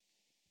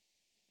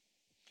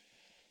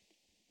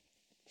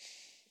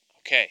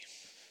Okay.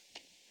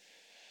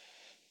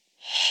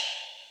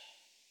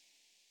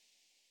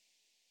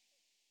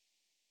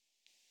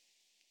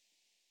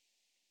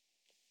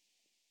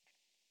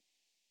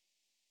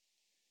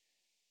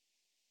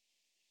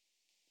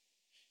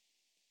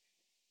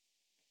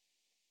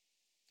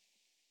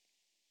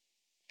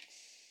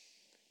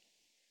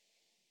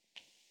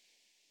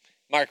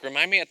 Mark,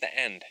 remind me at the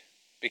end,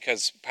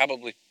 because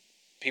probably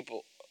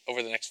people,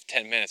 over the next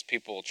 10 minutes,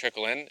 people will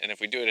trickle in, and if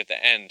we do it at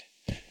the end,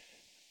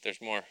 there's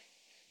more.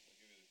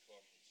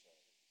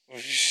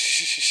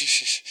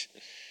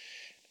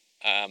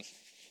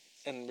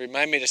 And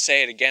remind me to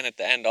say it again at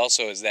the end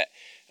also, is that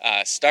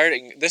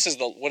starting,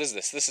 what is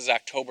this? This is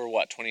October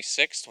what,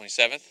 26th,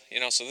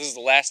 27th? So this is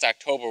the last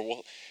October.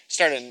 We'll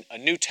start a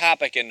new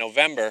topic in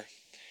November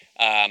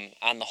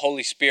on the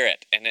Holy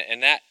Spirit,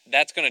 and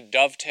that's going to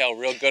dovetail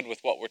real good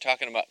with what we're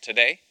talking about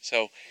today.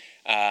 So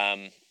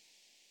and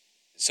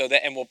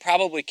we'll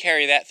probably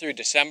carry that through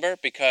December,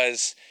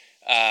 because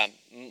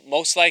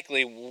most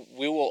likely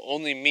we will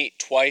only meet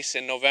twice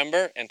in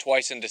November and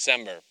twice in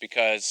December,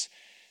 because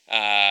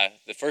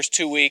the first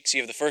 2 weeks,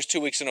 you have the first 2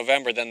 weeks in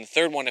November, then the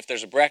third one if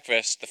there's a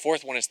breakfast, the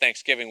fourth one is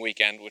Thanksgiving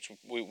weekend, which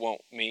we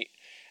won't meet,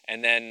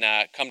 and then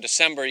come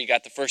December you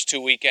got the first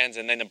 2 weekends,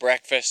 and then the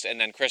breakfast, and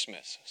then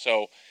Christmas.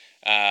 So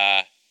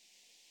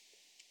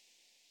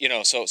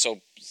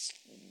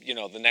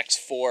the next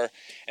 4,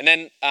 and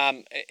then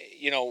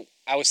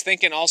I was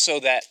thinking also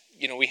that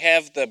we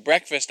have the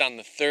breakfast on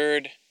the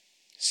third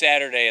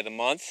Saturday of the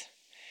month,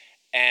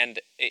 and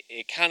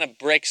it kind of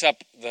breaks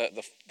up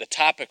the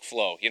topic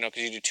flow,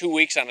 because you do 2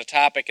 weeks on a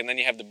topic, and then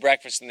you have the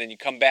breakfast, and then you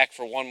come back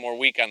for one more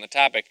week on the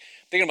topic.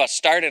 I'm thinking about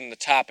starting the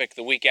topic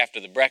the week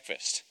after the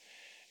breakfast,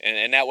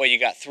 and that way you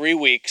got 3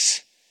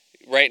 weeks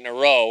right in a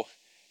row,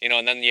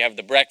 and then you have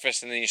the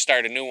breakfast, and then you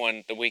start a new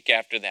one the week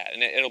after that.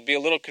 And it'll be a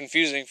little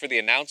confusing for the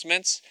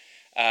announcements,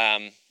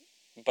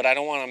 but I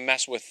don't want to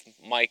mess with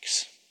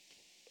Mike's,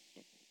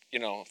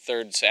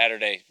 third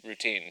Saturday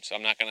routine. So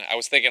I'm not going to, I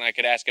was thinking I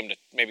could ask him to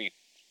maybe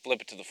flip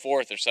it to the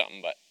fourth or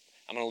something, but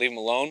I'm going to leave him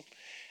alone,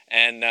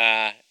 and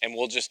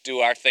we'll just do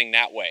our thing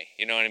that way.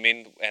 You know what I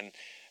mean? And,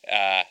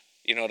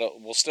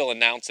 we'll still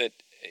announce it,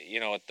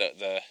 at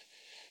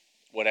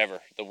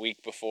the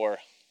week before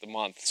the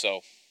month.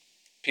 So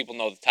people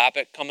know the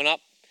topic coming up,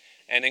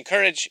 and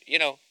continue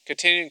to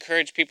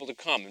encourage people to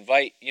come.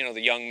 Invite,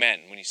 the young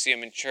men when you see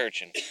them in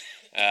church, and,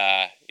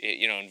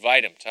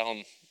 invite them, tell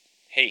them,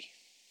 hey,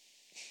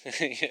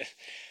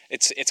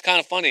 it's kind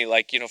of funny.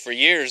 Like, for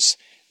years,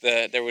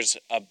 there was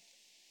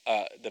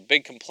the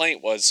big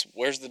complaint was,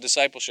 where's the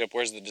discipleship?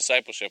 Where's the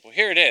discipleship? Well,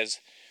 here it is.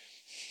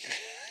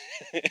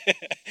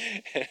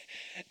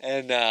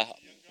 And,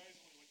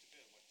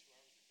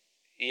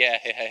 yeah.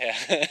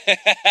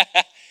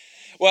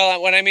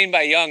 Well, what I mean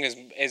by young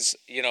is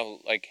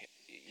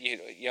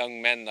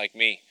young men like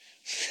me.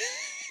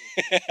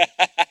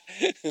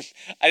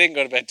 I didn't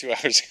go to bed 2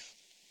 hours ago.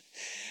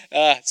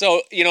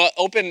 So you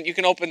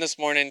can open this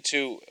morning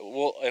to,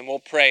 we'll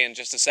pray in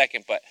just a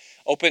second, but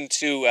open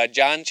to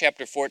John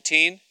chapter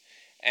 14,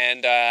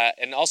 and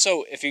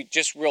also if you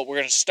we're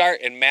going to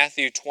start in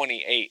Matthew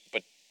 28,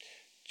 but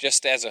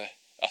just as a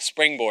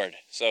springboard.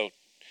 So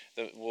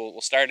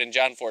we'll start in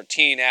John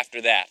 14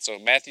 after that. So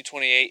Matthew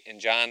 28 and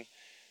John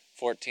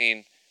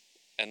 14,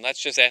 and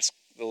let's just ask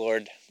the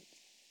Lord.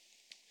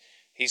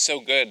 He's so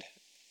good.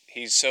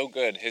 He's so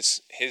good.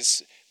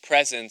 His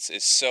presence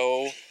is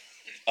so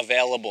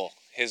available.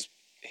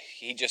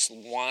 He just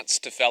wants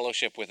to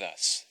fellowship with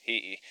us.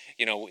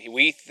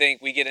 We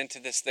think we get into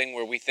this thing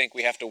where we think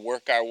we have to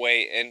work our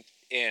way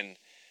in,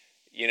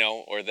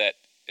 or that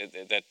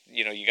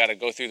you got to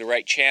go through the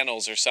right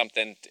channels or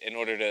something in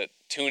order to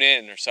tune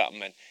in or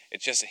something. And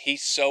it's just, he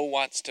so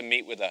wants to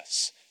meet with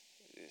us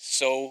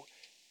so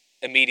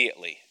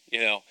immediately,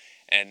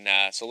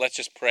 and so let's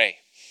just pray.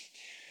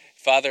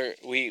 Father,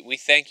 we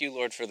thank you,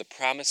 Lord, for the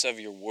promise of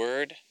your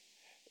word.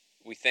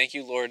 We thank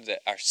you, Lord,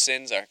 that our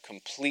sins are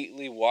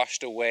completely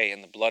washed away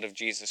in the blood of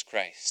Jesus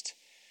Christ.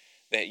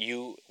 That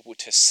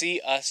to see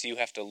us, you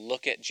have to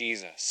look at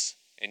Jesus,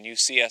 and you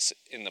see us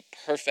in the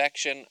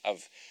perfection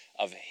of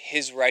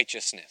his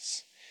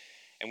righteousness.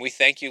 And we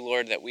thank you,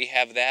 Lord, that we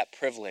have that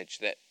privilege,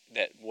 that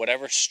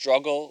whatever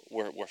struggle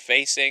we're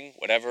facing,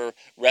 whatever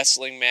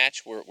wrestling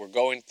match we're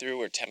going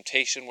through, or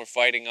temptation we're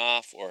fighting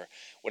off, or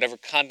whatever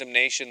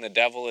condemnation the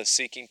devil is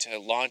seeking to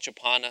launch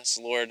upon us,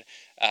 Lord,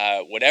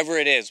 whatever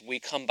it is, we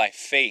come by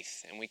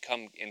faith, and we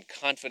come in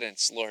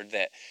confidence, Lord,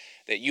 that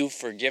you've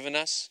forgiven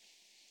us,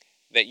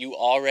 that you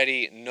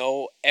already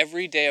know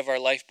every day of our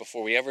life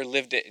before we ever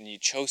lived it, and you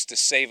chose to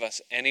save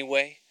us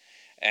anyway.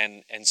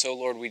 And so,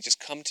 Lord, we just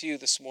come to you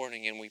this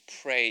morning, and we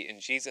pray in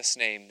Jesus'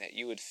 name that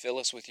you would fill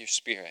us with your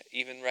Spirit,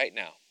 even right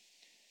now.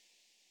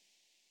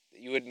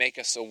 That you would make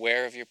us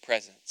aware of your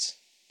presence.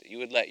 That you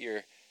would let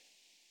your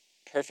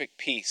perfect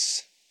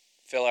peace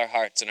fill our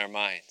hearts and our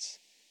minds.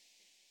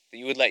 That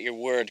you would let your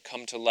word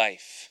come to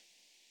life.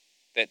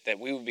 That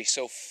we would be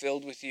so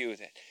filled with you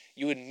that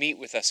you would meet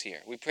with us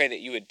here. We pray that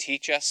you would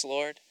teach us,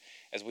 Lord,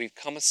 as we've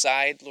come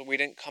aside, Lord, we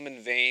didn't come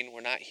in vain.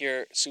 We're not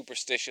here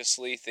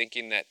superstitiously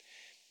thinking that,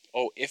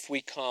 oh, if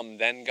we come,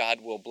 then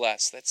God will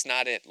bless. That's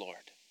not it,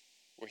 Lord.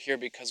 We're here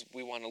because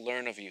we want to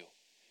learn of you.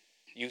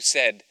 You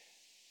said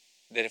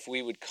that if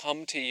we would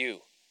come to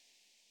you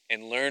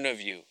and learn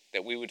of you,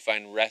 that we would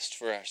find rest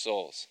for our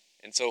souls.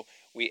 And so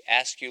we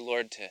ask you,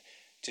 Lord,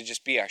 to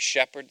just be our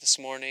shepherd this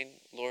morning,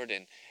 Lord,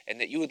 and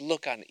that you would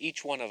look on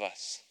each one of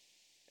us.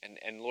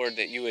 And Lord,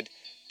 that you would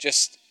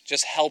just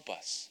help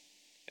us.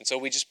 And so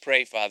we just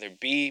pray, Father,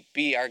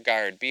 be our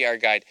guard, be our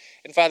guide.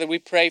 And Father, we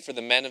pray for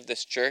the men of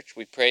this church.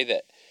 We pray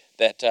that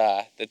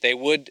they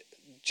would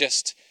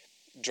just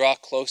draw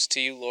close to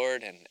you,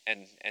 Lord,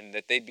 and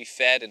that they'd be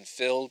fed and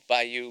filled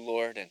by you,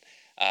 Lord, and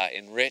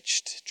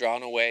enriched,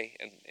 drawn away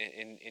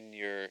in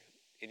your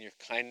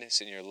kindness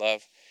and your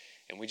love.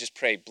 And we just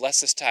pray, bless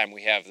this time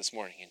we have this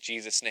morning. In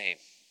Jesus' name,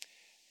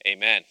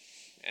 amen.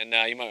 And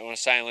you might want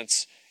to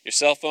silence your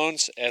cell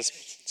phones, as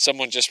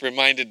someone just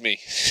reminded me.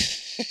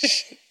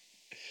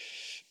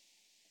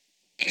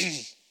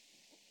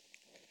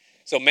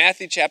 So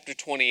Matthew chapter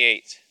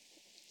 28.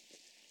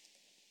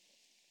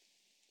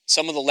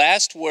 Some of the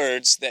last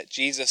words that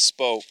Jesus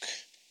spoke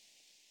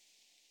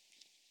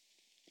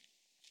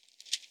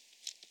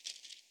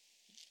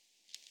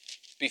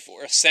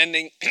before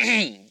ascending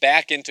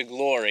back into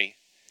glory,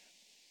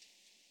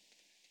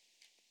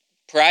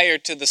 prior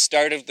to the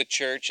start of the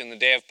church and the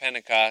day of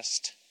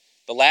Pentecost,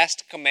 the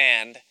last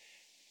command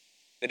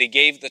that he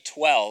gave the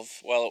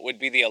 12, well, it would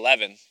be the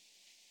 11,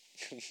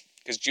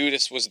 because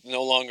Judas was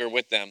no longer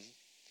with them.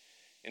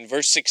 In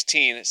verse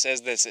 16, it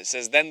says this. It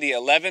says, "Then the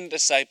 11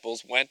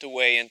 disciples went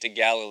away into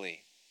Galilee,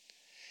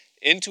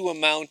 into a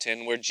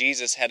mountain where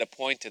Jesus had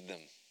appointed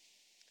them.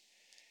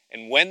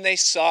 And when they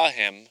saw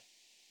him,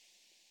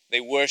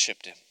 they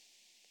worshipped him.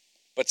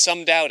 But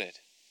some doubted.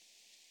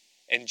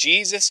 And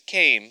Jesus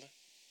came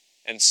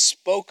and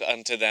spoke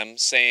unto them,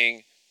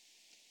 saying,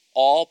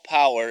 All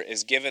power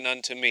is given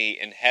unto me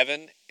in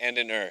heaven and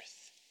in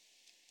earth.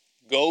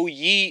 Go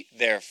ye,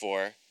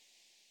 therefore,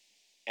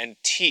 and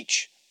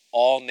teach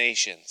all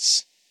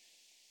nations,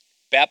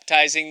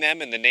 baptizing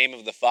them in the name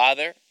of the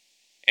Father,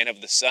 and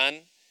of the Son,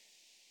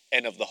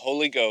 and of the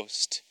Holy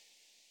Ghost,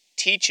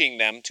 teaching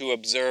them to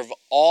observe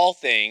all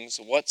things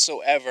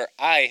whatsoever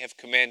I have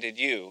commanded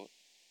you.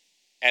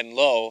 And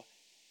lo,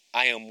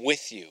 I am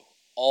with you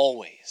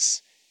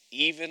always,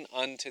 even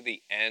unto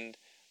the end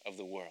of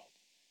the world."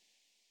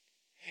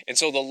 And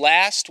so the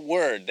last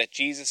word that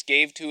Jesus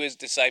gave to his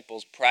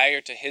disciples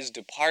prior to his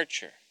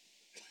departure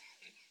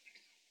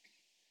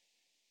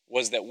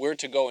was that we're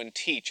to go and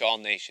teach all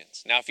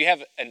nations. Now, if you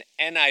have an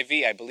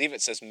NIV, I believe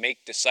it says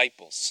make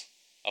disciples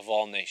of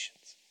all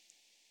nations.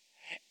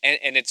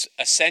 And it's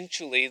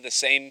essentially the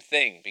same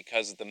thing,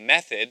 because the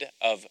method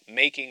of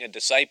making a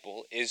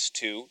disciple is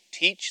to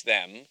teach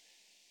them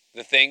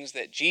the things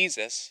that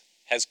Jesus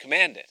has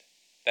commanded.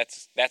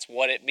 That's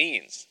what it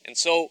means. And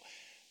so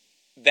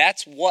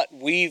that's what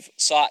we've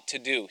sought to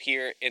do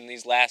here in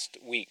these last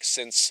weeks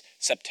since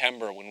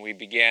September, when we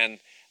began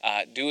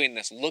doing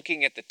this,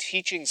 looking at the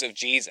teachings of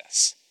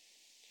Jesus.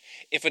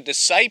 If a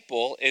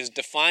disciple is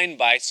defined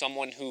by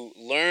someone who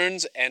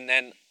learns and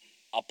then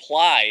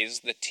applies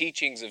the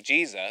teachings of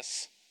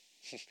Jesus,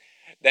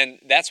 then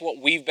that's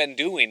what we've been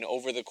doing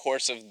over the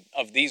course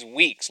of these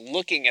weeks,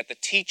 looking at the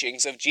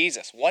teachings of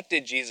Jesus. What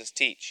did Jesus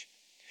teach?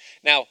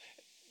 Now,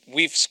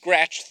 we've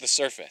scratched the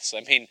surface.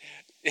 I mean,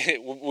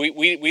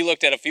 we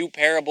looked at a few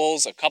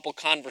parables, a couple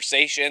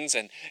conversations,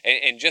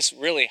 and just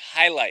really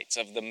highlights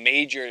of the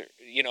major,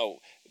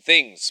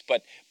 things.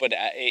 But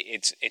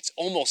it's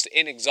almost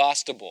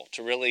inexhaustible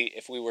to really,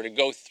 if we were to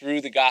go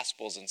through the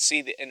Gospels and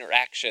see the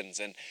interactions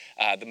and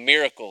the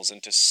miracles,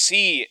 and to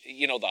see,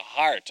 the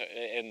heart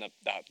and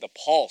the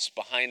pulse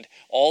behind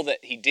all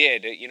that he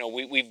did.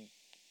 We've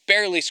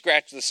barely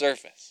scratched the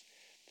surface.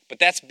 But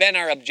that's been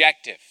our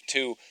objective,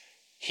 to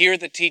hear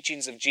the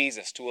teachings of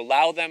Jesus, to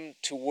allow them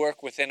to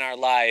work within our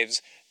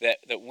lives,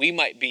 that we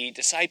might be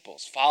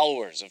disciples,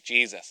 followers of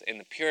Jesus in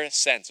the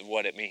purest sense of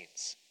what it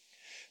means.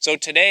 So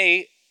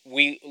today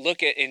we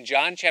look at, in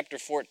John chapter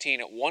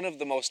 14, at one of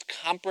the most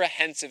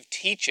comprehensive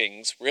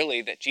teachings,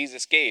 really, that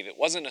Jesus gave. It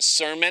wasn't a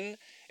sermon.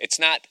 It's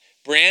not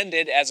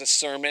branded as a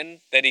sermon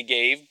that he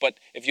gave, but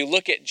if you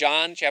look at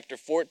John chapter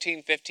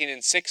 14, 15,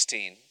 and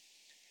 16,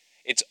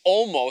 it's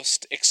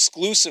almost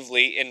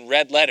exclusively in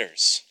red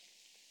letters,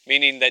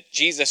 meaning that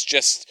Jesus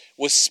just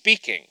was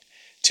speaking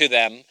to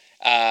them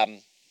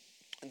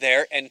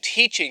there and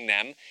teaching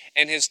them,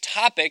 and his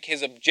topic,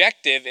 his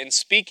objective in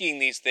speaking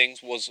these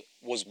things was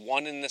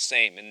one and the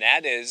same, and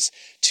that is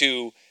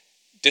to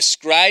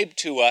describe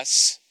to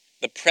us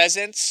the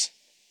presence,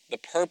 the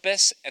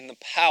purpose, and the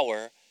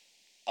power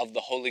of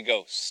the Holy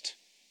Ghost,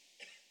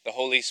 the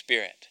Holy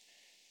Spirit.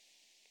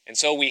 And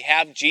so we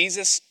have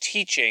Jesus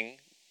teaching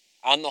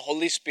on the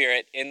Holy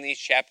Spirit in these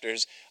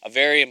chapters, a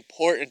very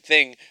important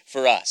thing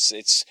for us.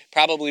 It's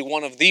probably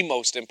one of the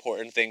most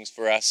important things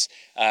for us,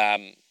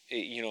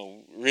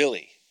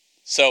 really.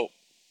 So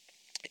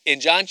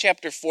in John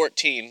chapter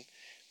 14,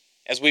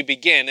 as we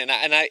begin.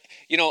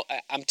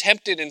 I'm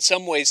tempted in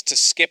some ways to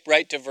skip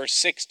right to verse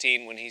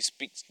 16 when he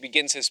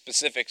begins his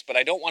specifics, but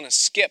I don't want to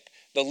skip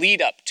the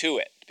lead up to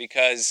it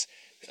because,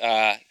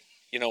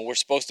 we're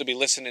supposed to be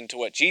listening to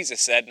what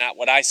Jesus said, not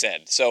what I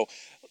said. So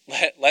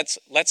let's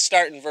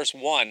start in verse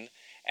 1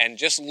 and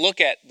just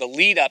look at the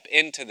lead up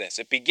into this.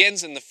 It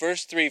begins in the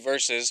first 3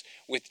 verses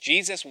with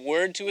Jesus'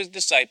 word to his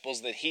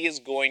disciples that he is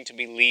going to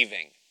be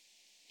leaving.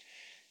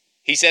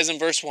 He says in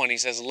verse 1, he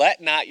says,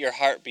 "Let not your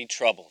heart be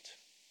troubled.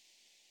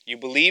 You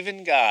believe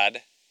in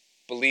God,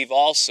 believe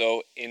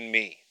also in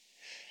me."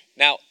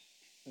 Now,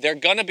 they're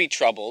going to be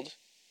troubled.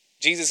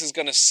 Jesus is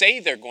going to say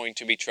they're going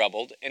to be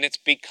troubled, and it's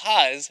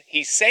because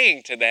he's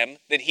saying to them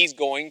that he's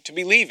going to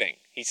be leaving.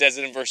 He says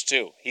it in verse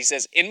 2. He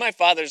says, "In my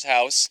Father's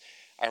house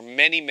are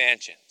many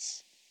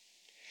mansions.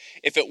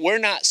 If it were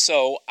not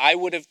so, I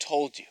would have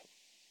told you.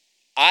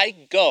 I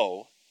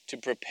go to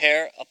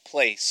prepare a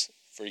place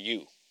for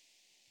you.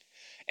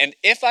 And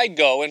if I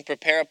go and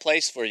prepare a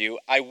place for you,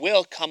 I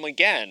will come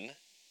again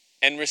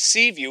and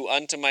receive you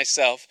unto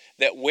myself,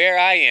 that where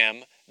I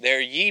am, there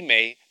ye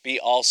may be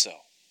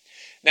also."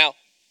 Now,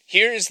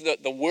 here is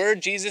the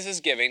word Jesus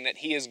is giving that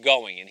he is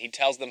going. And he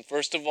tells them,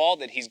 first of all,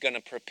 that he's going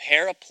to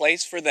prepare a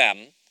place for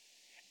them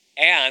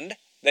and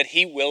that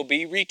he will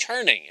be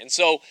returning. And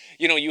so,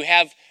 you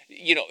have,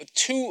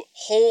 2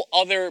 whole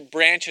other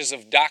branches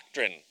of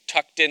doctrine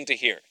tucked into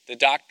here. The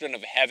doctrine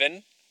of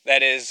heaven,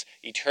 that is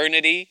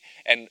eternity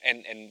and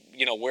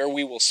where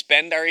we will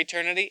spend our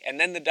eternity. And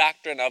then the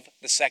doctrine of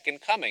the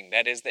second coming,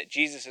 that is that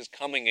Jesus is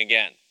coming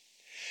again.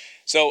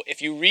 So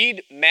if you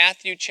read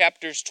Matthew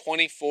chapters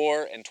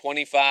 24 and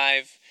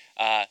 25,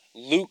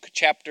 Luke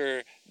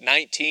chapter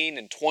 19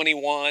 and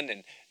 21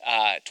 and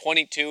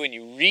 22, and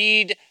you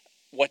read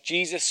what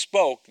Jesus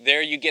spoke,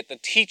 there you get the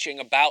teaching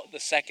about the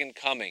second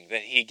coming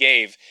that he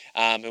gave.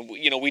 And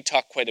we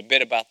talk quite a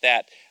bit about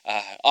that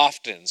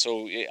often.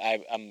 So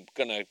I'm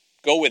going to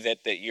go with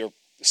it that you're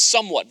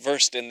somewhat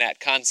versed in that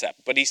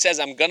concept. But he says,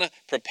 I'm going to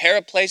prepare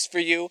a place for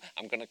you.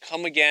 I'm going to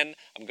come again.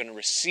 I'm going to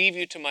receive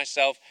you to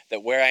myself,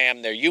 that where I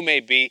am, there you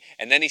may be.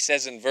 And then he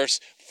says in verse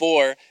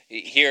 4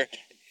 here,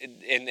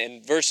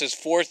 in verses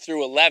 4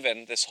 through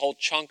 11, this whole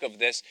chunk of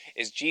this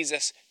is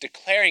Jesus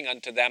declaring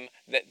unto them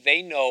that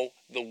they know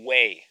the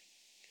way.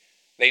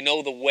 They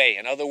know the way.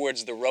 In other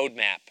words, the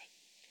roadmap.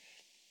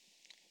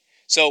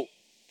 So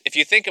if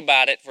you think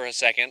about it for a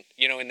second,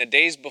 in the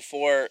days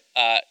before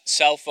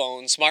cell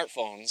phones,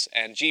 smartphones,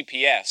 and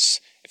GPS,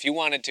 if you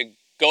wanted to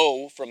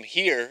go from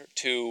here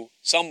to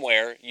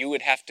somewhere, you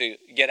would have to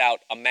get out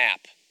a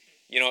map,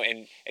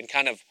 and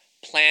kind of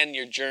plan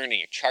your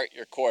journey, chart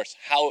your course,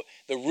 how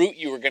the route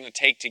you were going to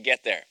take to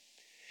get there.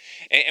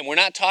 And we're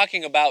not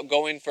talking about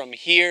going from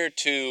here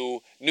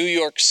to New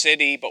York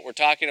City, but we're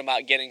talking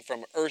about getting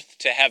from earth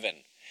to heaven.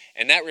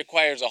 And that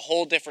requires a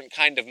whole different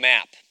kind of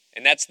map.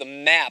 And that's the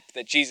map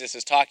that Jesus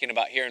is talking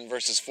about here in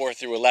verses 4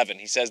 through 11.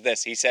 He says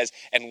this, he says,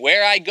 "And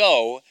where I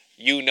go,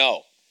 you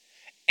know,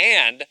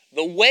 and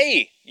the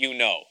way you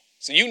know."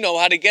 So you know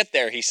how to get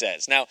there, he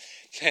says. Now,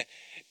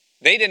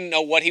 they didn't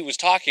know what he was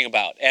talking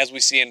about, as we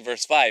see in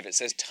verse 5. It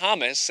says,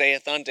 "Thomas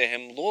saith unto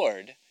him,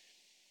 Lord,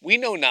 we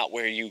know not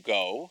where you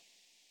go,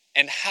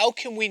 and how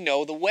can we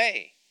know the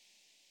way?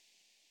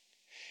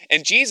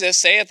 And Jesus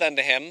saith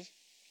unto him,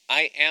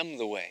 I am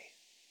the way,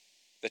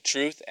 the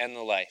truth, and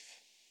the life.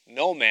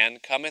 No man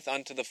cometh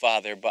unto the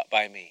Father but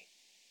by me.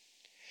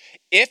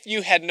 If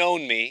you had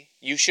known me,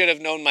 you should have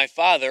known my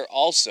Father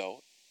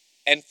also,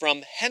 and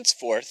from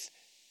henceforth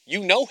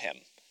you know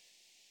him,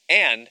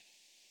 and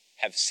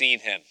have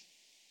seen him.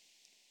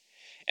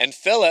 And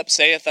Philip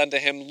saith unto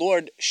him,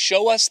 Lord,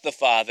 show us the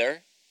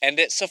Father, and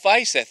it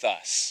sufficeth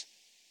us."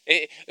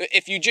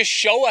 If you just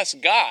show us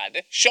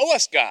God.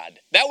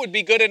 That would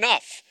be good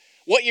enough.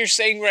 What you're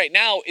saying right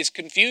now is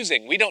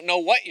confusing. We don't know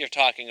what you're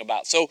talking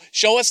about. So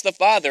show us the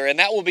Father, and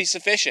that will be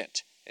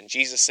sufficient. And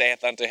Jesus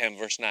saith unto him,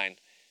 verse 9,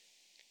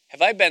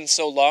 "Have I been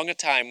so long a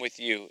time with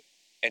you,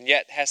 and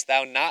yet hast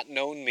thou not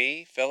known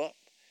me, Philip?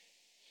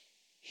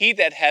 He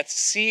that hath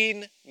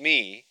seen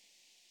me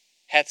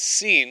hath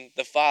seen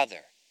the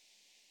Father.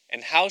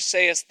 And how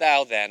sayest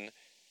thou then,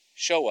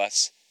 show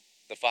us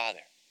the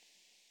Father?"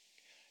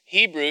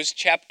 Hebrews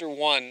chapter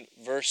 1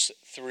 verse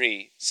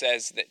 3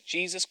 says that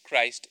Jesus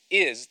Christ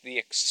is the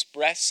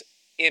express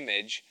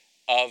image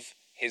of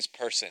his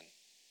person.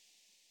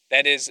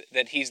 That is,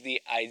 that he's the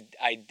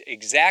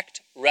exact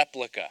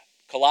replica.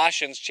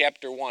 Colossians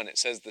chapter 1, it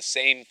says the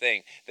same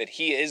thing, that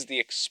he is the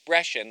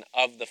expression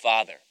of the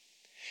Father.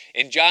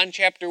 In John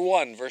chapter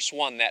 1 verse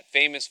 1, that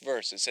famous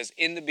verse, it says,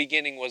 "In the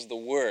beginning was the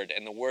Word,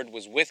 and the Word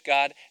was with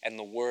God, and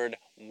the Word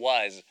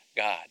was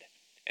God."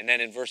 And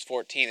then in verse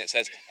 14 it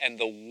says, "And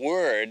the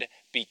Word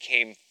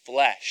became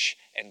flesh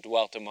and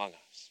dwelt among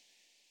us."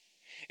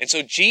 And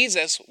so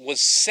Jesus was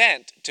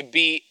sent to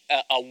be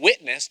a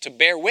witness, to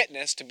bear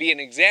witness, to be an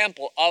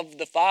example of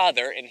the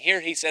Father. And here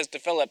he says to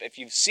Philip, if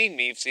you've seen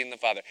me, you've seen the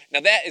Father.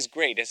 Now that is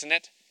great, isn't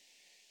it?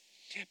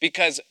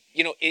 Because,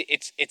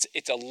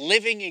 it's a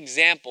living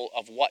example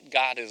of what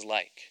God is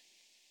like.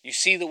 You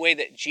see the way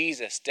that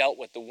Jesus dealt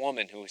with the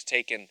woman who was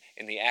taken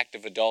in the act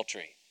of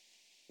adultery.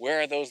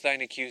 Where are those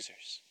thine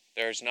accusers?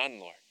 There is none,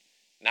 Lord.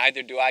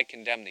 Neither do I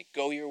condemn thee.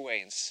 Go your way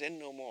and sin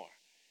no more.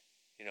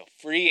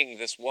 Freeing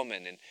this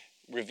woman and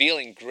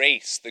revealing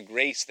grace, the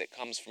grace that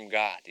comes from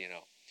God,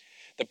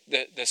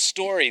 The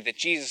story that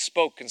Jesus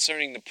spoke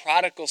concerning the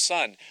prodigal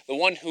son, the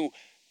one who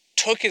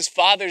took his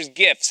father's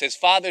gifts, his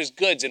father's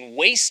goods, and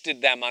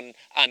wasted them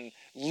on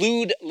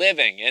lewd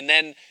living, and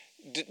then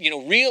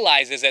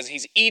realizes as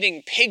he's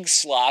eating pig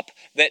slop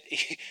that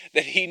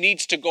he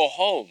needs to go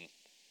home,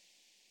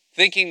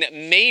 thinking that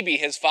maybe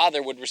his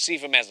father would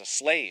receive him as a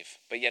slave,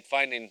 but yet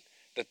finding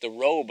that the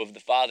robe of the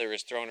father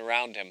is thrown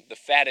around him, the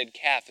fatted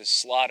calf is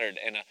slaughtered,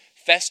 and a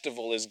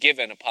festival is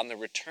given upon the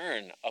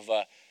return of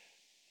a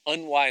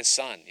unwise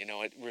son.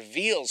 It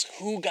reveals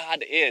who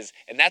God is,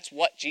 and that's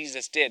what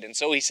Jesus did. And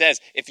so he says,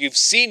 if you've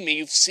seen me,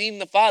 you've seen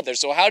the Father.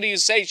 So how do you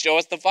say, show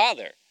us the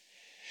Father?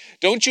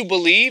 Don't you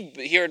believe,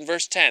 here in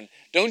verse 10,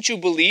 don't you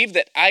believe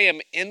that I am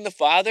in the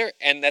Father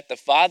and that the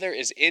Father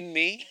is in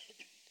me?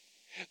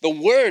 The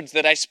words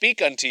that I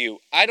speak unto you,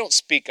 I don't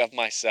speak of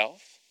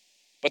myself,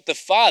 but the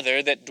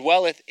Father that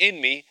dwelleth in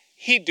me,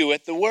 he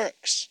doeth the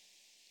works.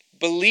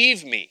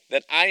 Believe me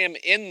that I am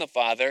in the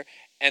Father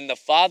and the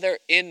Father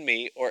in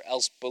me, or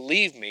else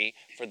believe me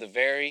for the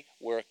very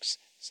works'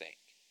 sake.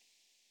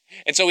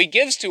 And so he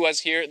gives to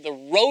us here the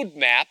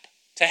roadmap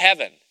to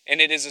heaven. And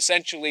it is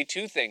essentially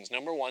two things.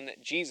 Number one,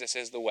 that Jesus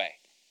is the way.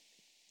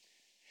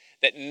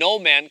 That no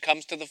man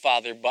comes to the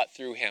Father but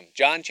through him.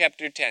 John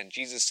chapter 10,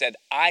 Jesus said,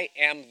 I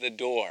am the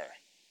door.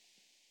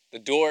 The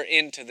door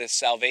into this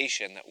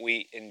salvation that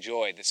we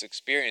enjoy, this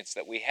experience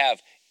that we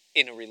have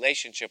in a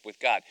relationship with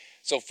God.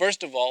 So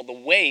first of all, the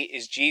way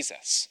is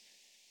Jesus.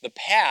 The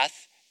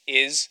path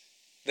is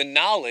the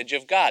knowledge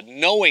of God,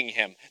 knowing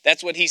him.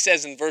 That's what he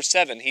says in verse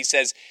 7. He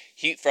says,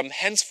 from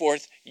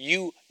henceforth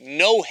you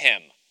know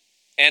him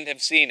and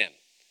have seen him.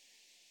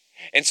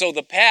 And so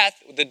the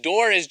path, the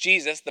door is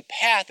Jesus. The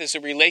path is a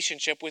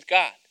relationship with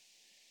God.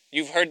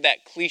 You've heard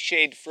that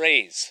cliched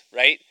phrase,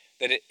 right?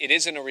 That it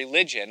isn't a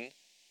religion,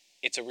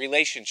 it's a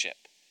relationship.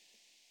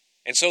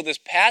 And so this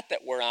path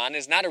that we're on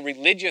is not a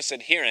religious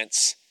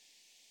adherence.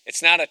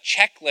 It's not a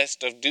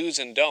checklist of do's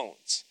and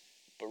don'ts,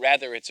 but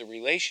rather it's a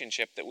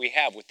relationship that we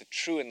have with the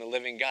true and the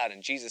living God.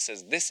 And Jesus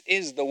says, this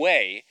is the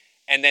way.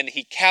 And then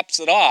he caps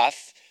it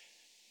off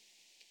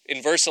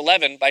in verse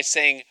 11 by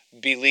saying,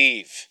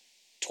 believe.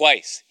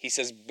 Twice. He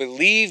says,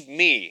 believe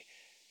me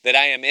that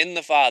I am in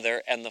the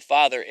Father and the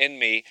Father in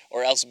me,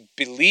 or else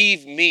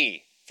believe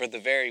me for the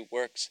very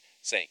works'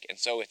 sake. And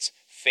so it's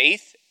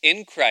faith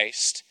in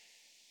Christ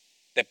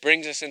that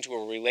brings us into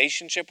a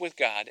relationship with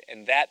God,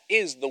 and that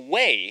is the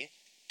way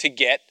to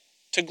get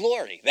to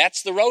glory.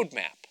 That's the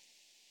roadmap.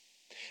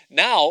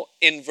 Now,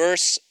 in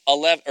verse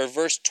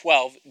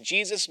 12,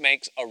 Jesus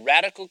makes a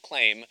radical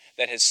claim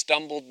that has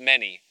stumbled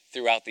many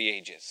throughout the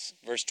ages.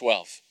 Verse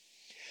 12.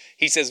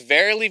 He says,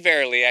 verily,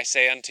 verily, I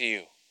say unto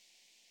you,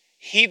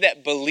 he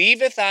that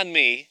believeth on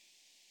me,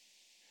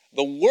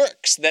 the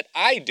works that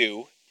I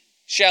do,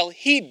 shall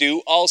he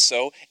do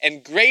also,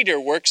 and greater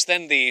works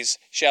than these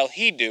shall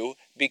he do,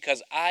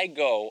 because I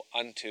go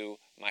unto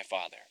my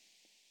Father.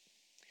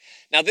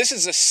 Now, this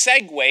is a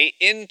segue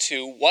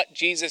into what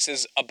Jesus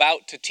is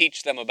about to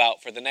teach them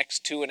about for the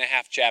next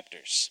 2.5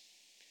 chapters.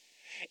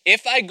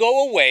 If I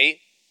go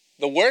away,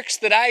 the works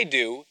that I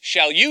do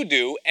shall you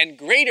do, and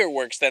greater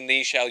works than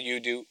these shall you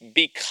do,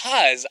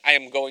 because I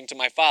am going to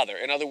my Father.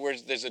 In other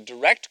words, there's a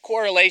direct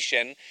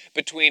correlation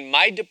between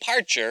my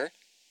departure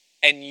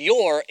and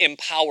your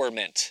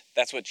empowerment.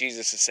 That's what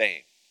Jesus is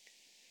saying.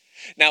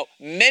 Now,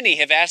 many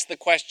have asked the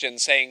question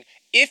saying,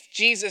 if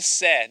Jesus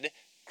said,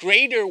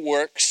 greater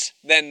works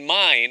than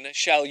mine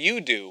shall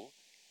you do,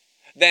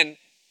 then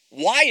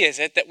why is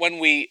it that when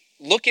we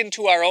look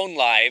into our own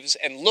lives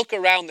and look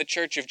around the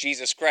Church of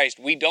Jesus Christ,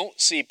 we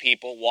don't see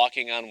people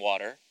walking on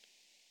water,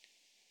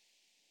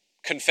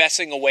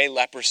 confessing away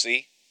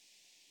leprosy,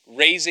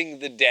 raising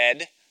the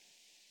dead,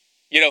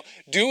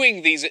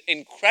 doing these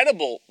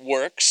incredible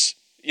works,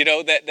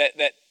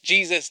 that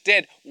Jesus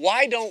did?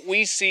 Why don't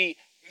we see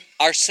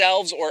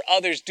ourselves or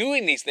others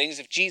doing these things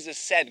if Jesus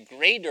said,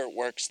 greater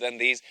works than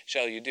these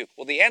shall you do?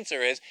 Well, the answer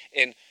is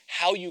in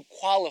how you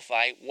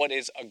qualify what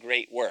is a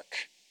great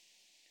work.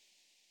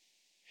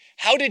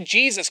 How did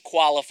Jesus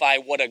qualify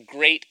what a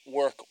great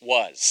work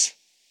was?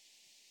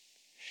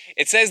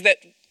 It says that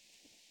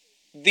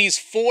these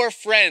 4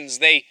 friends,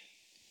 they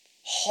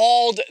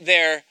hauled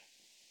their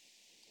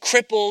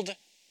crippled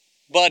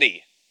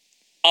buddy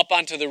up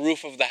onto the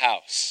roof of the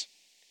house.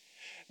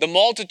 The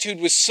multitude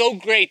was so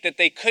great that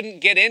they couldn't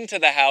get into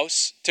the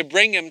house to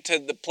bring him to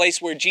the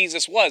place where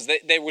Jesus was.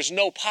 There was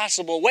no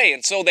possible way.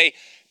 And so they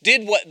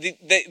did what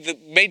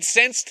made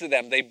sense to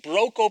them. They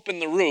broke open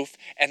the roof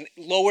and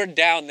lowered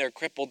down their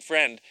crippled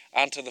friend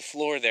onto the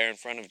floor there in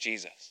front of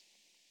Jesus.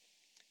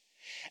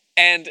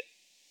 And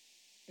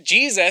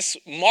Jesus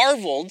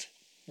marveled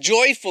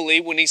joyfully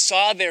when he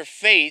saw their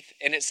faith,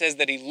 and it says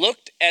that he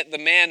looked at the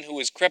man who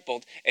was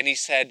crippled and he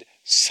said,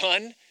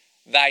 son,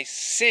 thy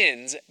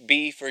sins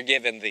be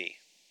forgiven thee.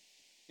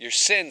 your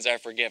sins are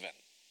forgiven.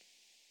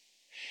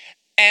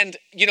 And,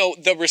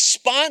 the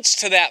response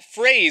to that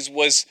phrase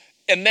was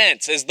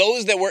immense, as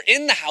those that were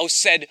in the house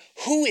said,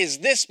 who is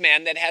this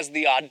man that has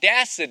the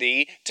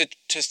audacity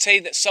to say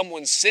that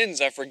someone's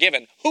sins are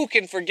forgiven? Who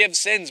can forgive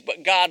sins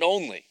but God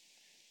only?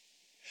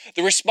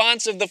 The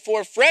response of the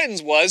 4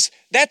 friends was,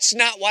 that's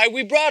not why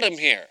we brought him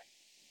here.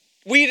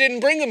 We didn't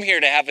bring him here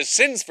to have his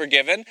sins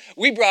forgiven.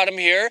 We brought him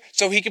here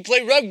so he could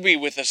play rugby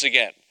with us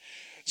again,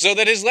 so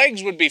that his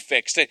legs would be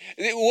fixed.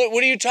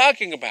 What are you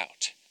talking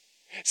about?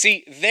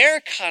 See, their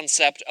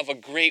concept of a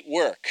great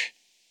work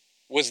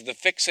was the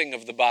fixing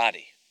of the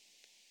body,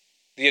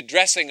 the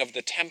addressing of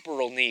the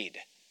temporal need,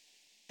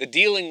 the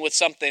dealing with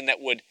something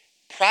that would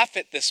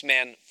profit this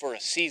man for a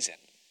season.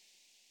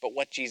 But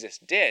what Jesus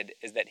did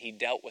is that he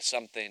dealt with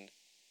something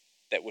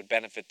that would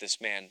benefit this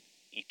man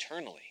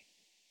eternally.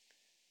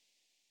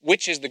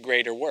 Which is the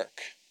greater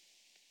work?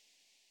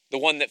 The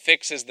one that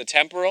fixes the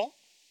temporal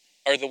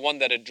or the one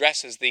that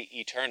addresses the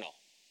eternal?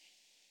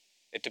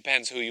 It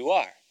depends who you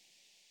are.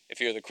 If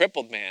you're the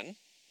crippled man,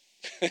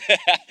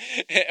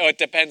 it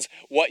depends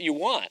what you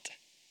want.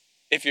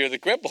 If you're the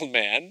crippled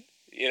man,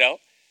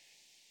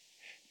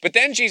 But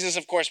then Jesus,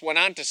 of course, went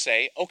on to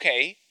say,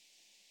 okay,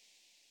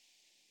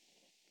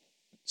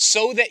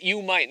 so that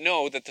you might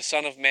know that the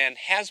Son of Man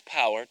has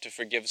power to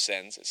forgive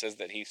sins. It says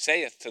that he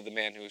saith to the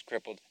man who is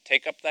crippled,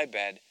 take up thy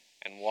bed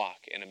and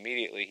walk. And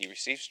immediately he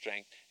received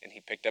strength, and he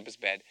picked up his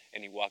bed,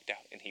 and he walked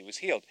out, and he was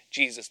healed.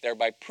 Jesus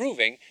thereby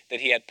proving that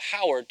he had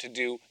power to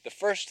do the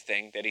first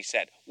thing that he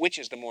said. Which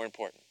is the more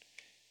important?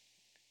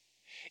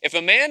 If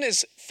a man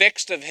is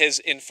fixed of his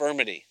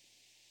infirmity,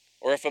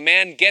 or if a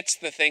man gets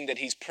the thing that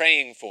he's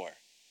praying for,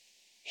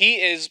 he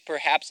is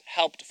perhaps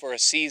helped for a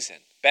season,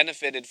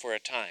 benefited for a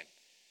time.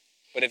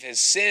 But if his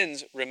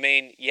sins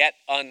remain yet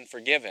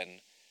unforgiven,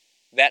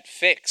 that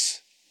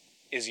fix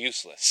is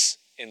useless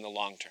in the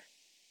long term.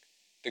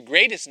 The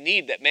greatest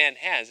need that man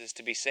has is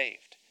to be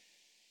saved.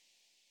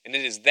 And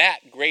it is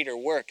that greater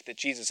work that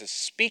Jesus is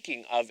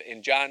speaking of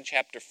in John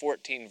chapter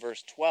 14,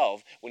 verse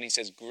 12, when he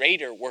says,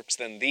 greater works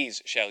than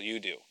these shall you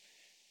do.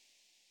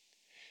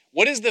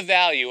 What is the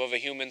value of a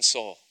human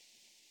soul?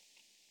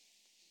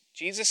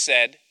 Jesus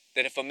said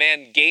that if a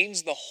man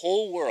gains the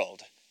whole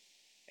world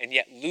and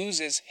yet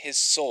loses his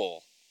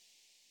soul,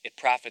 it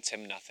profits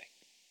him nothing.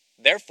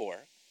 Therefore,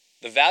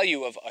 the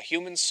value of a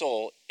human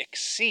soul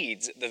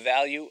exceeds the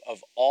value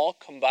of all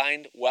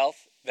combined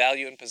wealth,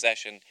 value, and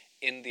possession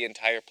in the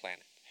entire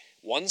planet.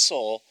 One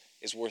soul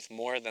is worth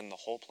more than the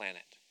whole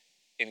planet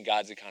in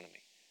God's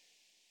economy.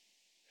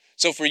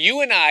 So for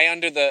you and I,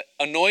 under the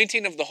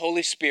anointing of the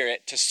Holy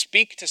Spirit, to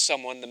speak to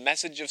someone the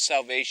message of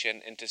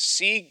salvation and to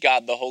see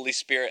God the Holy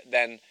Spirit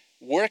then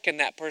work in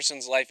that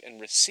person's life and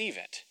receive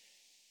it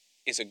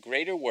is a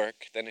greater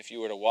work than if you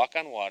were to walk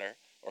on water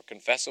or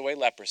confess away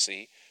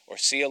leprosy or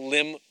see a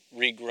limb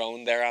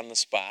regrown there on the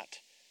spot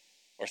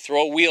or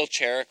throw a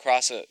wheelchair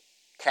across a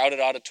crowded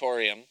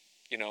auditorium,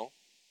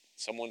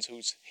 someone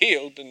who's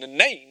healed in the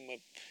name of,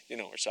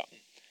 or something.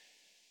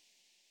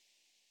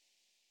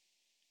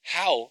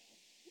 How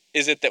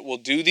is it that we'll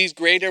do these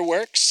greater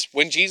works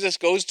when Jesus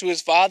goes to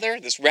his Father,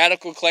 this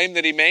radical claim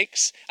that he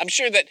makes? I'm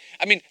sure that,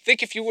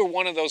 think if you were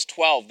one of those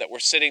 12 that were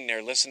sitting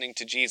there listening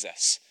to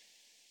Jesus,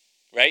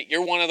 right?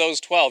 You're one of those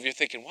 12. You're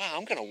thinking, wow,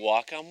 I'm going to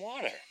walk on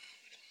water.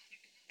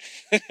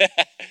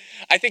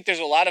 I think there's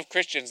a lot of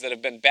Christians that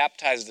have been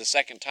baptized the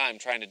second time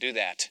trying to do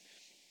that.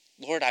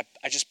 Lord, I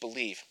just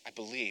believe. I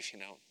believe,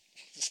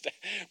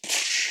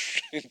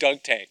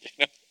 dunk tank,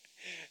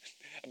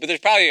 But there's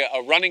probably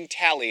a running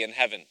tally in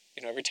heaven,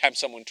 every time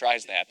someone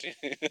tries that.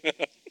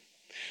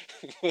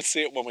 We'll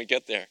see it when we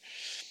get there.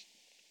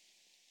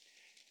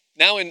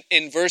 Now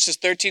in verses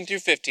 13 through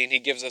 15, he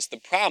gives us the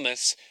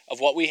promise of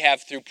what we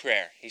have through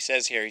prayer. He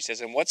says,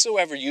 and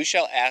whatsoever you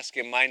shall ask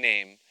in my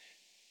name,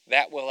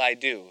 that will I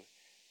do,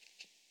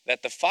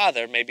 that the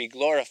Father may be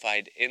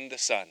glorified in the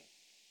Son.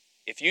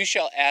 If you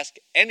shall ask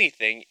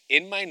anything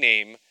in my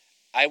name,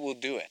 I will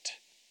do it.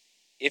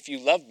 If you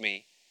love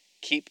me,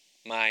 keep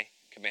my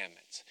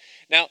commandments.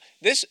 Now,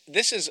 this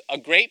is a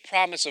great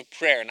promise of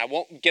prayer, and I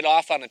won't get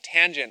off on a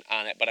tangent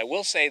on it, but I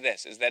will say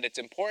this, is that it's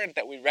important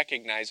that we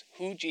recognize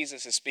who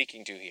Jesus is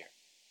speaking to here.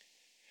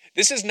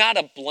 This is not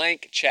a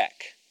blank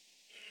check.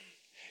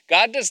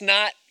 God does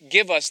not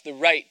give us the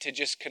right to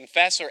just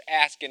confess or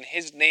ask in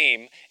his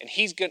name, and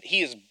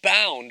he is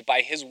bound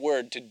by his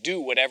word to do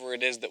whatever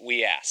it is that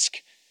we ask.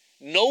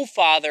 No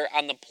father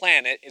on the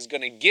planet is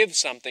going to give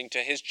something to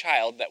his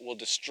child that will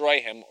destroy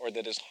him or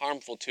that is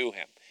harmful to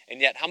him. And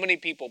yet, how many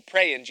people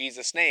pray in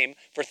Jesus' name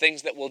for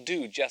things that will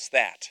do just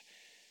that?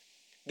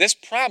 This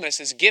promise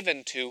is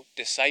given to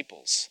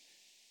disciples,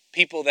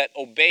 people that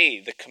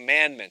obey the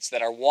commandments,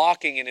 that are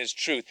walking in his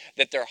truth,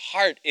 that their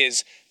heart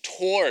is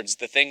towards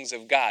the things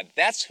of God.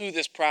 That's who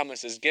this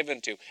promise is given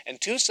to. And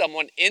to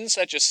someone in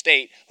such a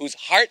state whose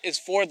heart is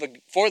for the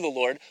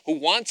Lord, who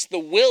wants the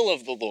will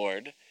of the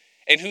Lord,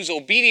 and who's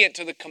obedient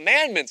to the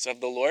commandments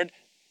of the Lord,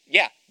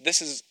 yeah,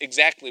 this is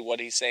exactly what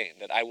he's saying,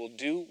 that I will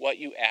do what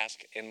you ask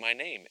in my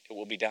name. It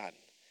will be done.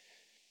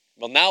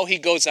 Well, now he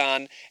goes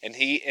on, and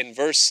he, in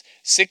verse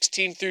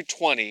 16 through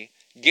 20,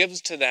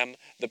 gives to them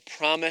the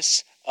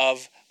promise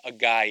of a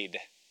guide.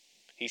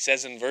 He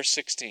says in verse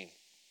 16,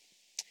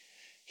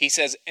 he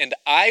says, "And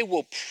I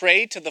will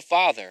pray to the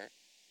Father,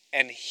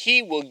 and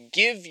he will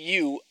give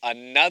you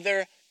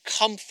another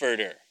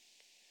comforter."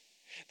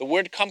 The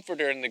word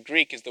comforter in the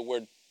Greek is the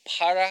word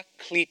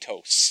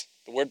parakletos.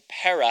 The word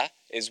para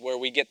is where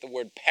we get the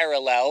word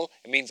parallel.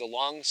 It means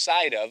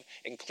alongside of,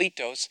 and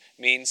kletos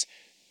means,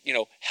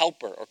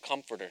 helper or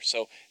comforter.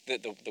 So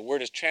the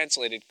word is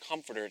translated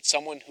comforter. It's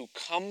someone who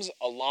comes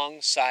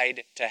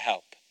alongside to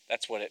help.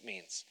 That's what it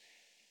means.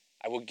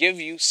 I will give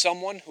you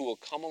someone who will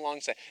come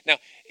alongside. Now,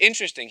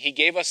 interesting, he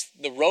gave us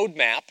the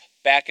roadmap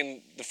back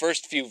in the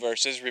first few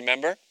verses,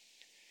 remember?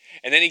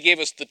 And then he gave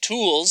us the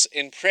tools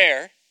in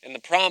prayer and the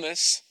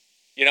promise,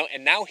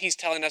 and now he's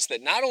telling us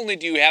that not only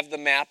do you have the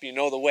map, you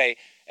know the way,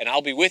 and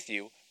I'll be with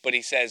you, but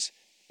he says,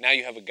 now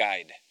you have a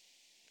guide.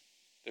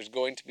 There's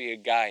going to be a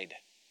guide,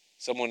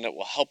 someone that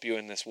will help you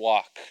in this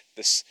walk,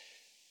 this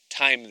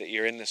time that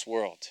you're in this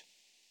world.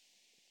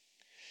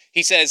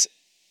 He says,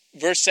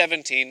 verse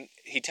 17,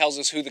 he tells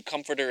us who the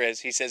comforter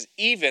is. He says,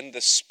 even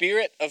the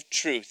Spirit of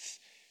truth,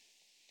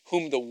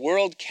 whom the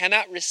world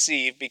cannot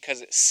receive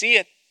because it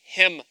seeth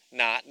him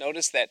not.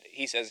 Notice that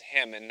he says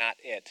him and not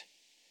it.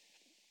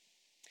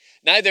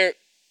 Neither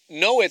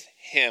knoweth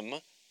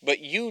him, but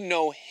you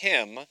know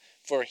him,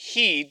 for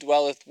he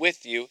dwelleth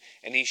with you,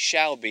 and he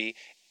shall be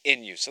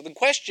in you. So the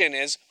question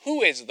is,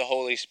 who is the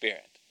Holy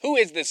Spirit? Who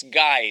is this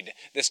guide,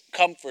 this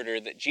comforter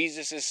that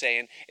Jesus is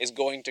saying is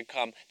going to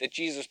come, that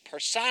Jesus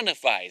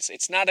personifies?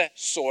 It's not a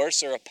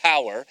source or a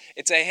power.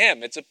 It's a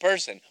him. It's a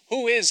person.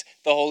 Who is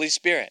the Holy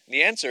Spirit?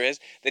 The answer is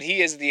that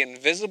he is the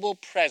invisible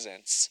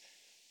presence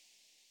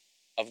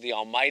of the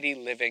almighty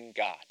living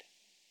God.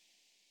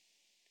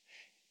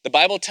 The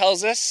Bible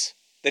tells us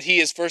that he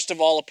is first of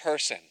all a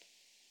person,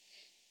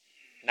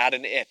 not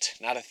an it,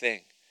 not a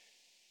thing.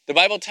 The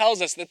Bible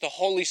tells us that the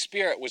Holy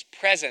Spirit was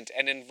present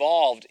and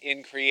involved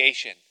in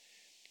creation.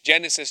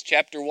 Genesis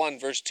chapter 1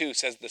 verse 2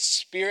 says the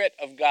Spirit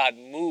of God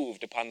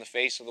moved upon the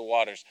face of the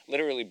waters,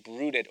 literally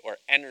brooded or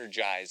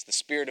energized. The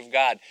Spirit of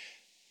God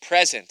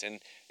present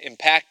and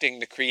impacting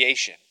the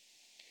creation.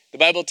 The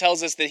Bible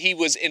tells us that he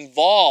was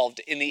involved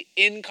in the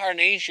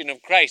incarnation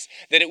of Christ,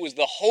 that it was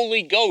the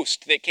Holy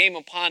Ghost that came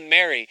upon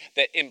Mary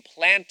that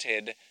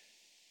implanted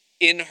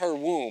in her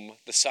womb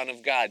the Son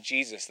of God,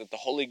 Jesus, that the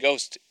Holy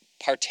Ghost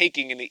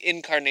partaking in the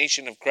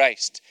incarnation of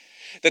Christ,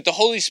 that the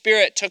Holy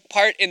Spirit took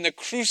part in the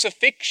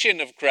crucifixion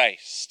of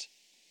Christ.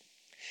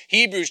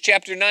 Hebrews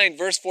chapter 9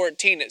 verse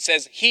 14, it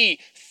says, he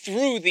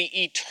through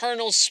the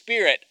eternal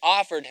Spirit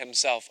offered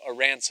himself a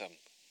ransom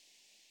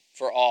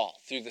for all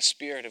through the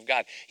Spirit of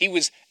God. He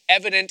was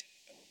evident,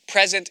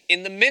 present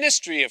in the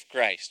ministry of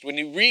Christ. When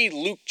you read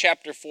Luke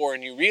chapter 4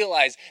 and you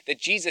realize that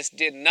Jesus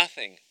did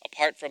nothing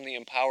apart from the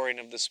empowering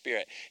of the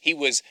Spirit. He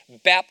was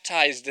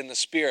baptized in the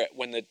Spirit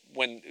when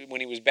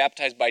he was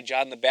baptized by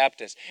John the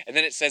Baptist. And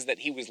then it says that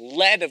he was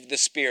led of the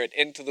Spirit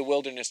into the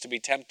wilderness to be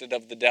tempted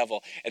of the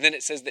devil. And then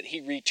it says that he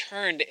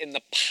returned in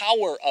the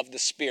power of the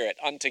Spirit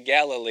unto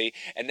Galilee.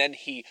 And then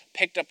he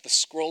picked up the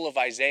scroll of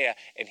Isaiah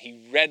and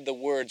he read the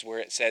words where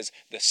it says,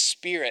 the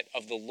Spirit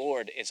of the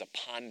Lord is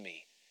upon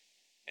me.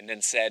 And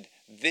then said,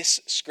 this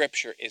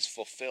scripture is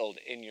fulfilled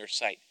in your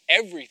sight.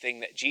 Everything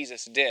that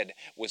Jesus did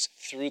was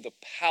through the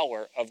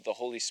power of the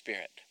Holy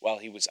Spirit while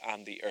he was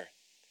on the earth.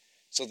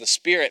 So the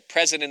Spirit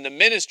present in the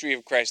ministry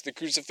of Christ, the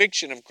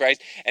crucifixion of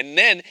Christ, and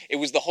then it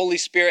was the Holy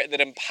Spirit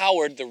that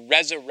empowered the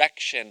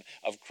resurrection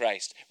of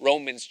Christ.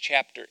 Romans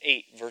chapter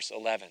 8, verse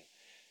 11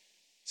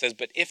 says,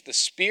 but if the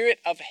Spirit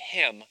of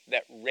him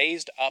that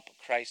raised up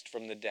Christ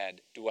from the dead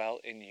dwell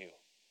in you.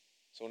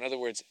 So in other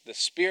words, the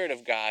Spirit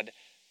of God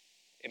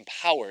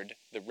empowered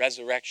the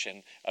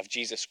resurrection of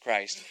Jesus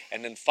Christ.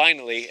 And then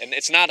finally, and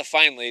it's not a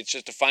finally, it's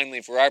just a finally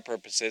for our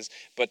purposes,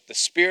 but the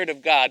Spirit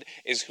of God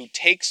is who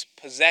takes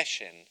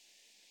possession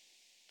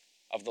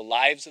of the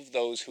lives of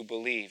those who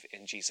believe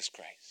in Jesus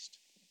Christ.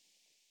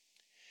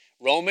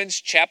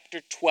 Romans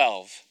chapter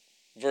 12,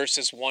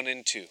 verses 1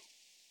 and 2.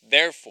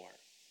 Therefore,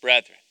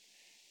 brethren,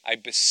 I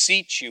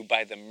beseech you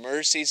by the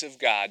mercies of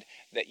God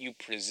that you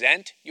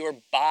present your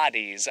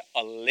bodies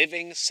a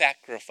living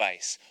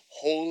sacrifice,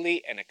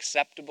 holy and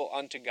acceptable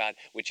unto God,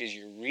 which is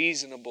your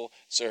reasonable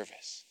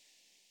service.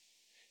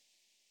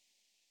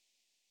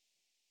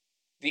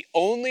 The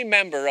only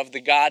member of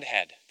the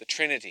Godhead, the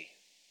Trinity,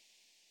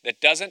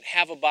 that doesn't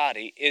have a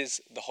body is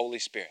the Holy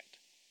Spirit.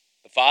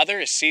 The Father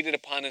is seated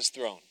upon his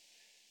throne.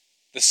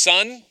 The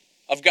Son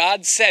of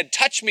God said,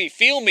 touch me,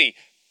 feel me,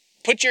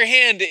 put your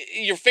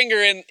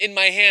finger in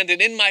my hand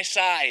and in my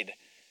side.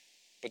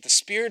 But the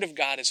Spirit of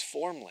God is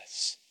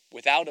formless,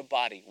 without a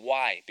body.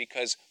 Why?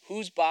 Because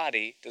whose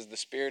body does the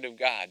Spirit of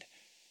God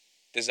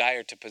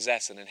desire to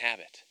possess and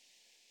inhabit?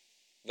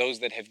 Those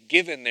that have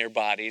given their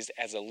bodies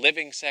as a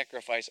living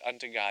sacrifice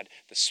unto God.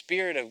 The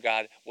Spirit of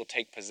God will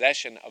take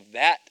possession of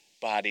that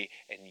body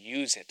and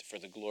use it for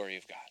the glory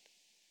of God.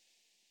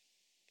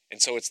 And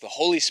And so it's the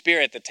Holy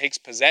Spirit that takes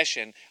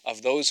possession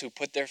of those who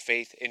put their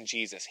faith in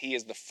Jesus. He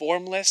is the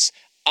formless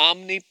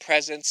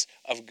omnipresence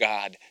of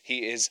God.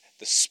 He is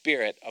the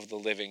Spirit of the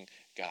living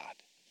God.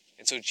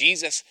 And so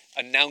Jesus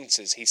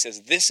announces, he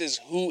says, this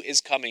is who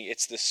is coming.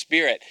 It's the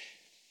Spirit.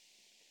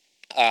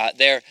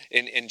 There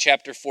in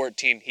chapter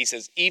 14, he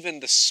says,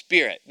 even the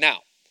Spirit. Now,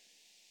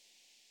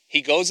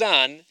 he goes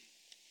on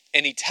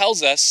and he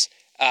tells us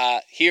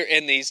here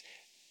in these,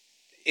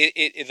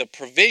 the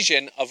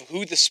provision of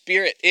who the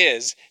Spirit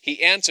is.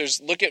 He answers,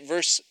 look at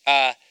verse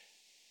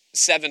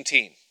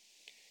 17.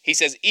 He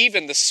says,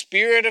 even the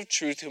Spirit of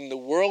truth, whom the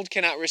world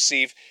cannot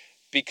receive,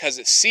 because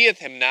it seeth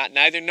him not,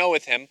 neither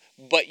knoweth him,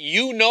 but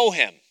you know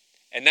him.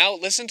 And now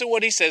listen to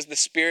what he says the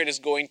Spirit is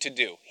going to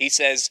do. He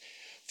says,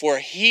 for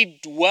he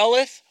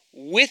dwelleth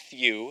with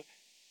you,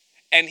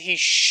 and he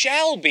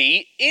shall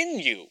be in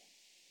you.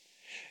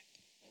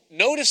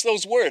 Notice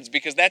those words,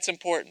 because that's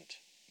important.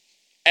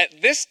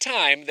 At this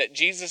time that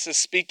Jesus is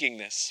speaking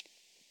this,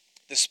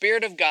 the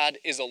Spirit of God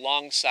is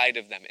alongside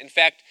of them. In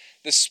fact,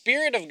 the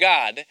Spirit of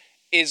God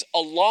is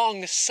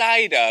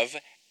alongside of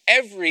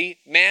every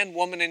man,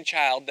 woman, and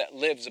child that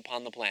lives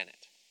upon the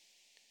planet.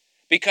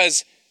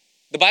 Because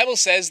the Bible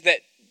says that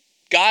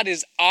God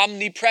is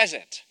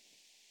omnipresent.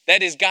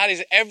 That is, God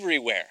is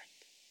everywhere.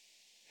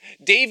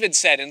 David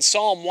said in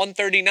Psalm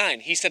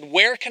 139, he said,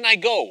 where can I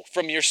go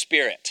from your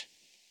Spirit?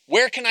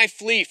 Where can I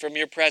flee from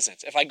your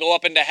presence? If I go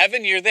up into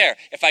heaven, you're there.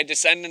 If I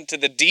descend into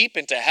the deep,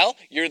 into hell,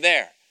 you're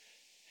there.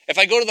 If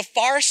I go to the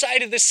far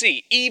side of the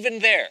sea, even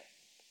there,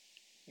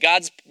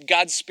 God's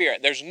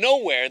Spirit. There's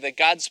nowhere that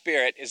God's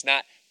Spirit is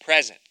not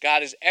present.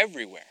 God is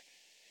everywhere.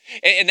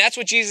 And that's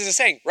what Jesus is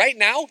saying. Right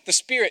now, the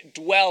Spirit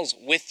dwells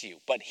with you,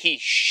 but he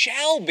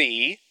shall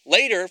be,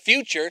 later,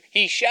 future,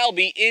 he shall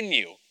be in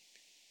you.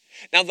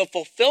 Now, the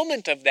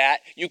fulfillment of that,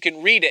 you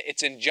can read it.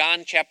 It's in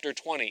John chapter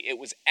 20. It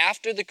was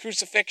after the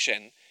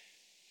crucifixion.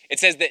 It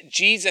says that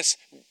Jesus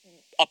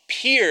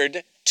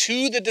appeared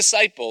to the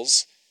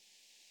disciples,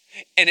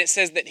 and it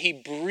says that he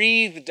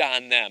breathed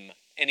on them,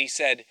 and he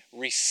said,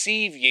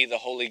 receive ye the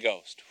Holy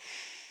Ghost.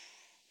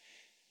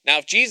 Now,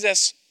 if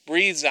Jesus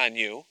breathes on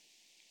you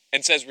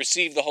and says,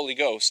 receive the Holy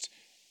Ghost,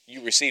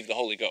 you receive the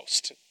Holy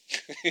Ghost.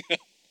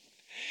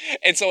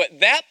 And so at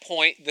that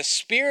point, the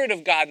Spirit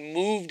of God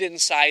moved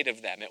inside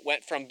of them. It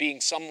went from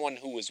being someone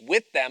who was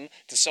with them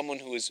to someone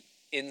who was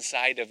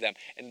inside of them.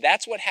 And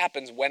that's what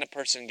happens when a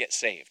person gets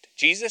saved.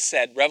 Jesus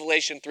said,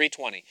 Revelation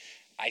 3:20,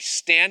 I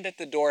stand at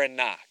the door and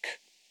knock.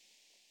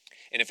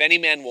 And if any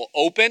man will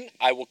open,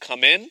 I will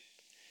come in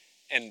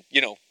and,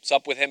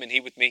 sup with him and he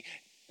with me.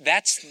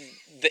 That's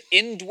the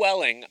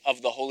indwelling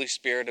of the Holy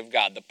Spirit of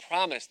God, the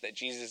promise that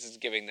Jesus is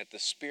giving, that the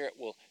Spirit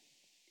will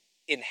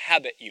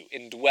inhabit you,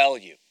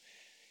 indwell you.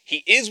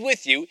 He is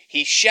with you,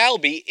 he shall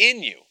be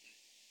in you.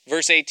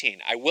 Verse 18,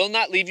 I will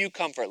not leave you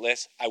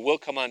comfortless, I will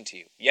come unto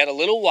you. Yet a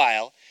little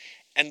while,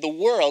 and the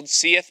world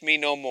seeth me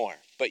no more.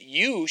 But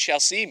you shall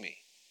see me.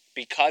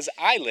 Because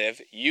I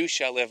live, you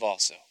shall live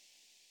also.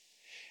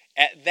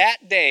 At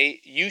that day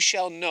you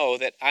shall know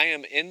that I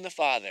am in the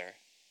Father,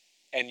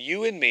 and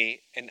you in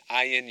me, and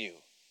I in you.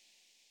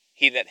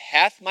 He that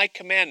hath my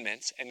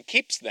commandments and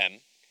keeps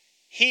them,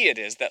 he it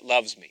is that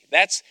loves me.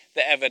 That's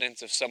the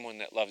evidence of someone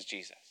that loves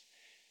Jesus.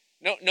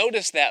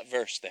 Notice that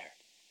verse there.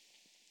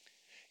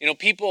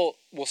 People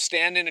will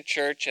stand in a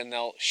church and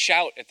they'll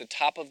shout at the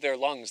top of their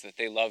lungs that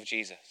they love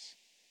Jesus.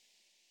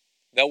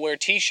 They'll wear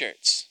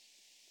t-shirts.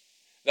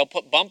 They'll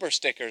put bumper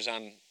stickers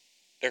on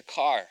their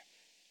car.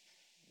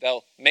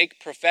 They'll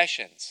make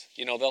professions.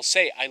 They'll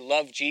say, I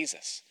love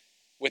Jesus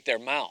with their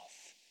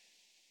mouth.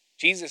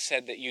 Jesus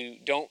said that you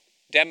don't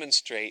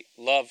demonstrate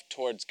love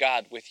towards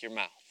God with your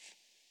mouth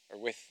or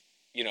with,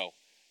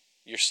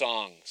 your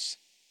songs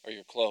or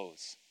your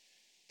clothes.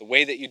 The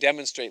way that you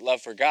demonstrate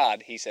love for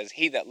God, he says,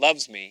 he that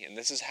loves me, and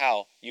this is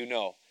how you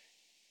know,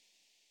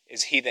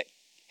 is he that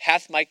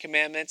hath my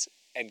commandments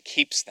and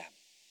keeps them.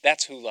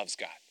 That's who loves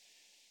God.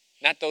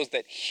 Not those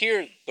that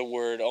hear the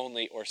word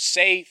only or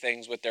say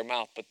things with their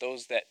mouth, but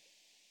those that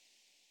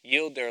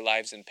yield their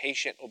lives in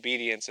patient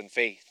obedience and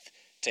faith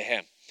to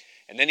him.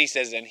 And then he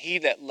says, and he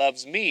that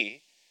loves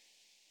me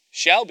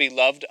shall be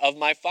loved of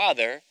my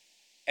Father,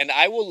 and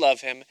I will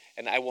love him,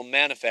 and I will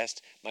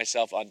manifest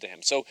myself unto him.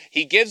 So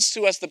he gives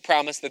to us the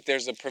promise that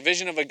there's a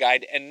provision of a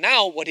guide. And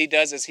now what he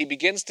does is he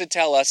begins to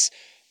tell us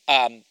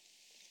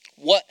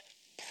what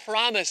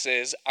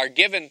promises are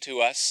given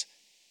to us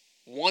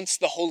once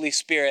the Holy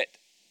Spirit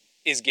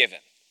is given.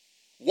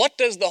 What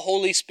does the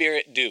Holy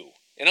Spirit do?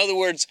 In other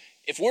words,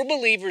 if we're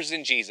believers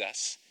in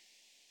Jesus,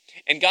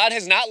 and God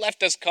has not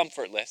left us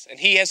comfortless,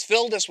 and he has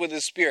filled us with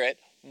his Spirit,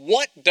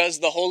 what does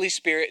the Holy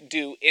Spirit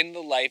do in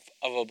the life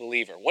of a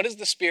believer? What does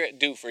the Spirit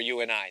do for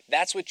you and I?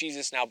 That's what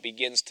Jesus now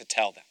begins to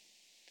tell them.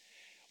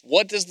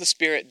 What does the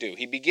Spirit do?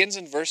 He begins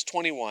in verse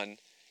 21.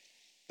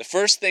 The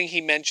first thing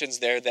he mentions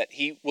there that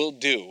he will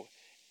do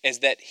is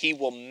that he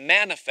will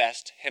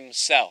manifest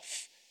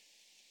himself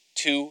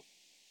to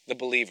the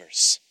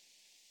believers.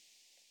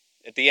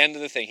 At the end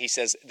of the thing, he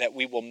says that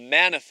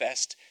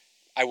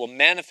I will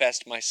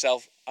manifest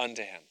myself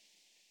unto him.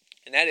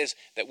 And that is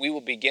that we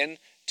will begin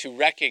to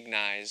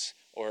recognize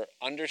or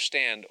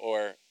understand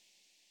or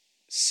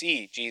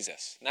see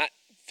Jesus, not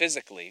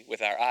physically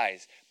with our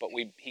eyes, but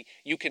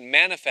you can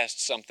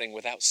manifest something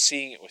without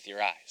seeing it with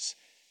your eyes.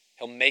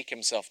 He'll make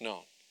himself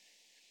known.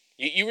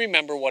 You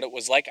remember what it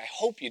was like, I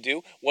hope you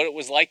do, what it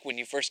was like when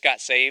you first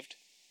got saved.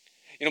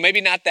 You know,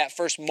 maybe not that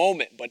first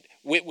moment, but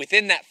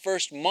within that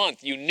first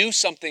month, you knew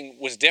something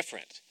was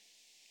different.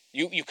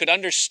 You could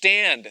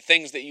understand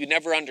things that you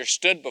never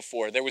understood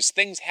before. There was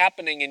things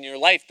happening in your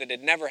life that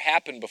had never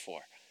happened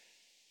before.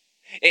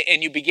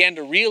 And you began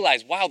to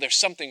realize, wow, there's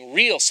something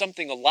real,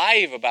 something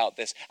alive about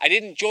this. I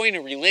didn't join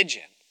a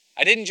religion.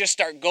 I didn't just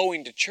start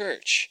going to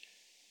church.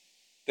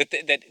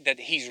 That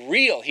he's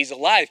real, he's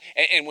alive.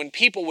 And when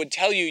people would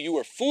tell you you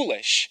were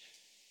foolish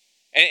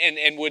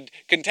and would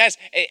contest,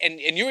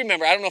 and you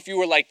remember, I don't know if you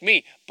were like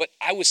me, but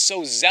I was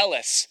so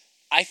zealous,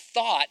 I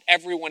thought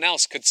everyone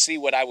else could see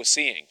what I was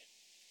seeing.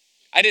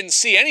 I didn't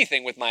see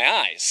anything with my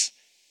eyes,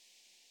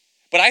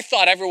 but I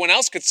thought everyone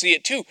else could see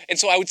it too. And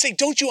so I would say,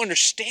 don't you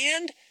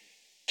understand?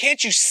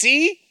 Can't you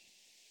see?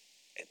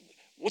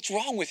 What's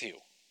wrong with you?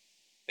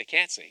 They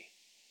can't see.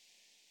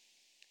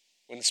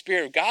 When the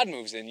Spirit of God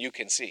moves in, you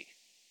can see.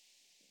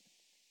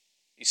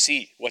 You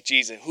see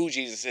who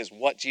Jesus is,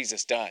 what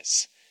Jesus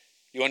does.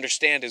 You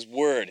understand his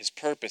word, his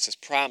purpose, his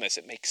promise.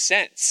 It makes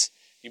sense.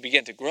 You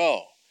begin to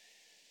grow.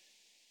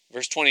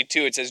 Verse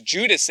 22, it says,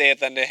 Judas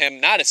saith unto him,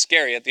 not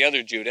Iscariot, the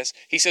other Judas,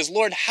 he says,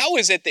 Lord, how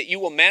is it that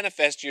you will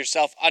manifest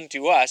yourself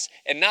unto us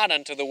and not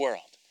unto the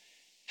world?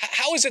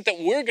 How is it that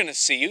we're going to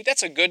see you?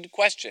 That's a good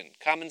question,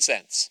 common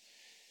sense.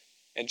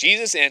 And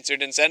Jesus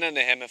answered and said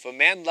unto him, if a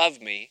man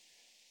love me,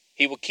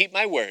 he will keep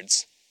my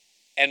words,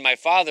 and my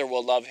Father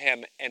will love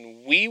him,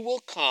 and we will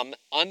come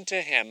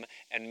unto him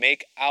and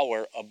make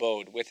our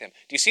abode with him.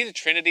 Do you see the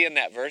Trinity in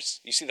that verse?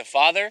 You see the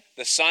Father,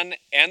 the Son,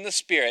 and the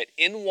Spirit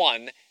in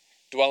one,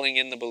 dwelling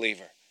in the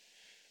believer.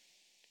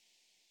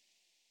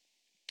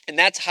 And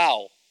that's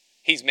how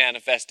he's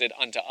manifested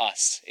unto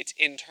us. It's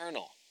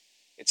internal.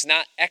 It's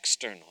not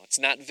external. It's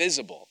not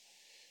visible.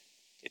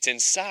 It's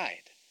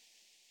inside.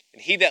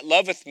 And he that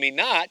loveth me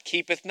not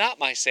keepeth not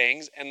my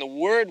sayings, and the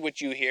word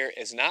which you hear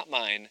is not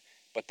mine,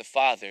 but the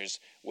Father's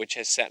which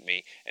has sent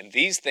me. And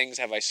these things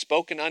have I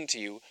spoken unto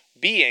you,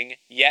 being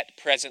yet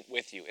present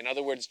with you. In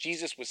other words,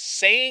 Jesus was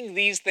saying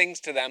these things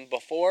to them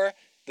before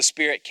the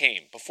Spirit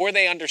came, before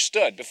they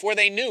understood, before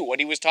they knew what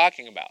he was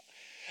talking about.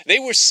 They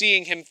were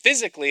seeing him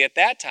physically at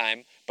that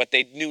time, but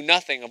they knew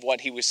nothing of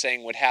what he was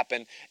saying would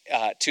happen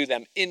to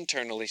them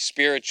internally,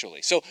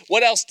 spiritually. So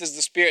what else does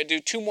the Spirit do?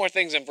 Two more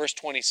things in verse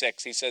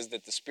 26 he says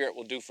that the Spirit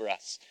will do for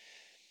us.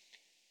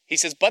 He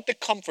says, but the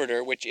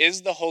Comforter, which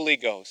is the Holy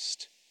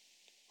Ghost,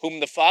 whom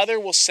the Father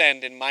will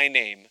send in my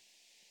name,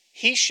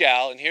 he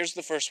shall, and here's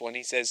the first one,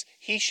 he says,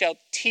 he shall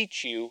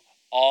teach you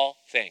all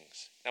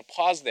things. Now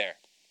pause there.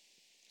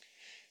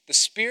 The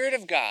Spirit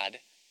of God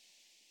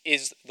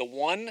is the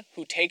one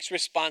who takes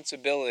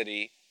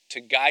responsibility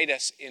to guide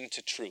us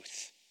into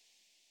truth,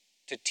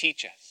 to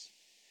teach us.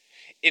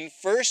 In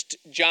 1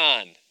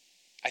 John,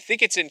 I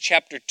think it's in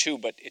chapter 2,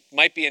 but it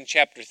might be in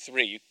chapter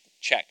 3. You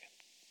check.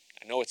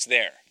 I know it's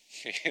there.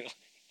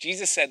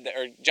 Jesus said that,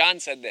 or John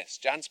said this.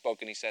 John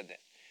spoke and he said this.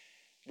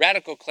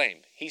 Radical claim.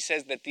 He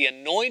says that the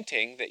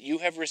anointing that you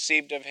have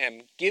received of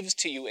him gives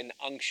to you an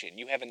unction.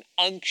 You have an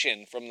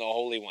unction from the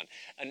Holy One,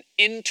 an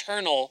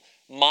internal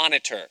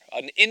monitor,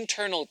 an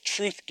internal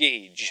truth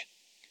gauge.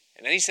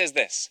 And then he says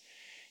this.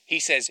 He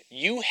says,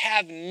 you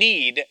have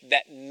need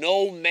that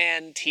no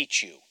man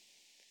teach you.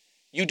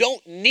 You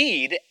don't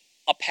need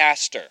a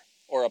pastor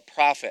or a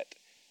prophet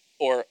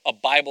or a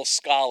Bible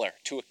scholar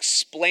to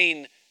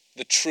explain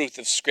the truth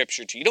of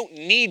Scripture to you. You don't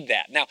need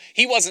that. Now,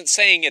 he wasn't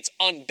saying it's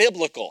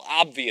unbiblical,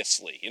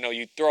 obviously.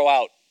 You throw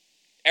out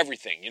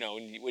everything,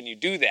 when you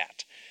do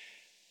that.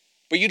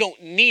 But you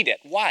don't need it.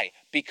 Why?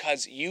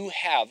 Because you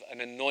have an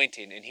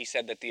anointing. And he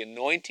said that the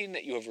anointing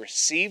that you have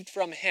received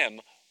from him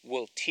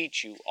will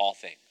teach you all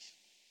things.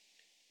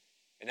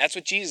 And that's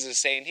what Jesus is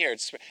saying here.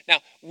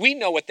 Now, we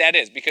know what that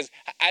is because,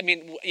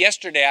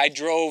 yesterday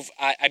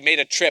I made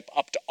a trip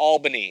up to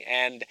Albany,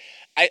 and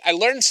I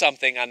learned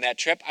something on that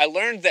trip. I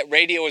learned that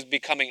radio is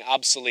becoming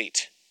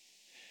obsolete.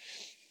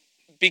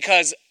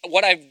 Because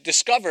what I've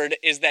discovered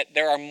is that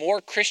there are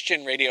more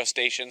Christian radio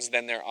stations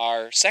than there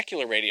are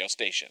secular radio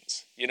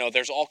stations.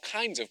 There's all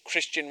kinds of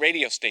Christian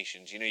radio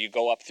stations. You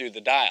go up through the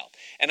dial.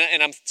 And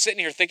I'm sitting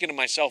here thinking to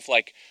myself,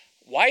 like,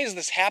 why is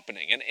this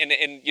happening? And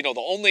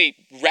the only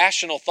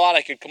rational thought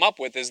I could come up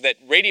with is that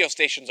radio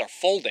stations are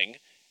folding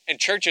and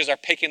churches are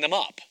picking them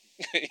up.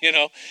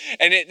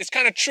 And it's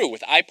kind of true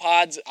with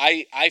iPods,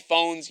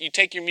 iPhones. You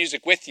take your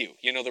music with you.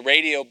 The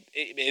radio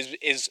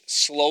is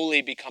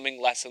slowly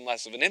becoming less and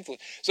less of an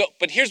influence.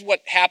 But here's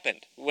what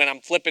happened when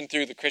I'm flipping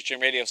through the Christian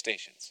radio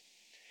stations.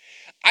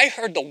 I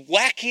heard the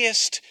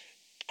wackiest,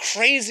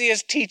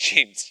 craziest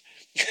teachings.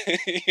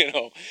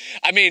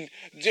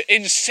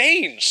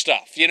 Insane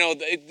stuff.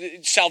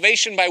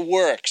 Salvation by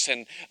works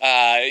and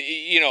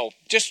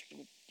just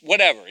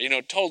whatever,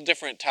 total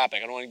different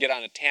topic. I don't want to get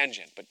on a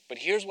tangent. But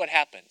here's what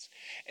happens,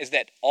 is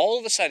that all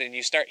of a sudden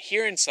you start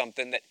hearing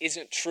something that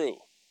isn't true.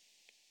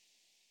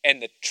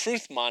 And the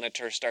truth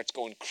monitor starts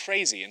going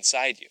crazy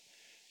inside you.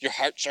 Your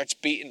heart starts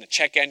beating, the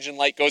check engine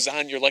light goes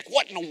on. You're like,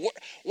 what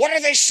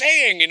are they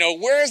saying?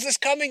 Where is this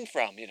coming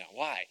from?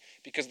 Why?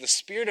 Because the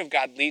Spirit of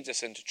God leads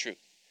us into truth.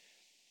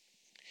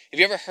 Have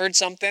you ever heard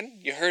something?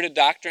 You heard a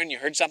doctrine, you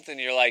heard something,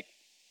 and you're like,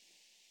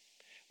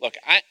 look,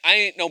 I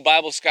ain't no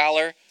Bible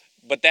scholar,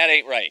 but that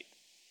ain't right.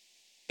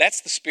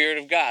 That's the Spirit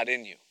of God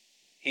in you.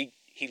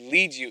 He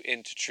leads you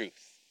into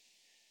truth.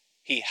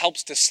 He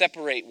helps to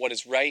separate what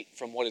is right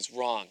from what is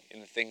wrong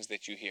in the things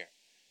that you hear.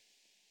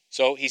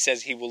 So he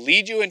says he will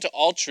lead you into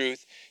all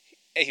truth.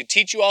 He'll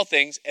teach you all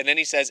things. And then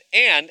he says,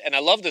 and I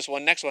love this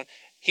one, next one,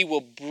 he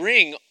will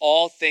bring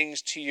all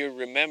things to your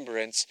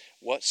remembrance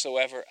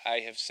whatsoever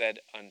I have said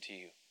unto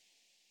you.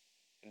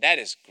 And that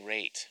is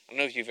great. I don't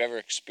know if you've ever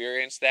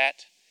experienced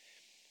that.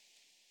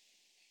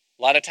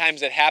 A lot of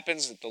times it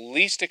happens at the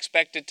least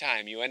expected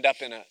time. You end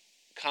up in a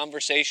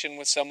conversation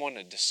with someone,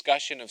 a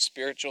discussion of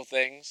spiritual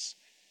things,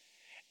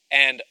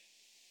 and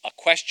a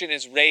question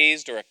is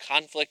raised or a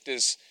conflict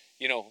is,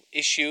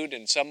 issued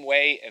in some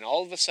way, and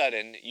all of a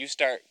sudden you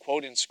start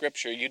quoting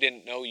scripture you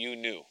didn't know you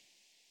knew.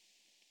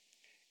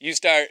 You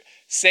start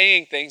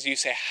saying things, you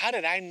say, how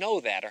did I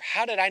know that? Or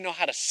how did I know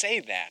how to say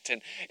that?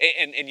 And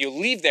you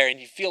leave there and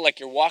you feel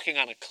like you're walking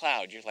on a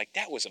cloud. You're like,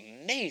 that was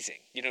amazing.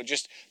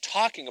 Just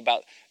talking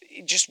about,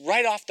 just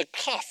right off the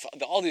cuff,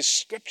 all these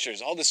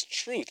scriptures, all this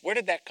truth. Where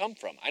did that come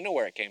from? I know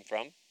where it came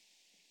from.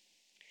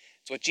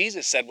 It's what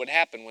Jesus said would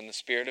happen when the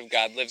Spirit of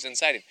God lives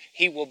inside him.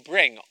 He will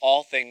bring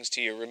all things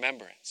to your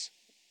remembrance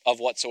of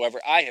whatsoever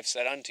I have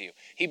said unto you.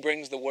 He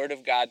brings the Word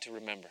of God to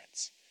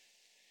remembrance.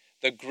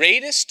 The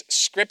greatest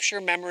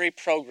scripture memory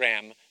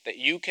program that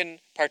you can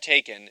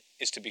partake in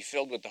is to be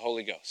filled with the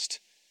Holy Ghost.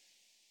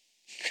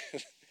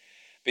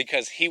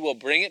 Because he will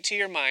bring it to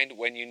your mind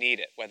when you need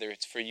it, whether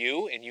it's for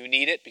you and you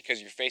need it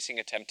because you're facing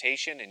a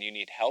temptation and you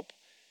need help,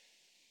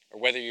 or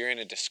whether you're in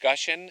a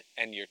discussion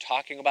and you're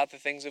talking about the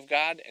things of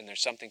God and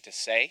there's something to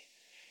say.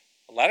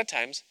 A lot of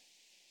times,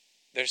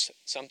 there's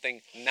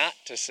something not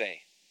to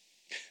say.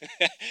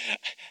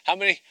 How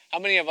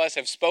many of us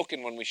have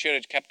spoken when we should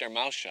have kept our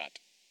mouth shut?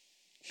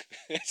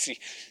 See,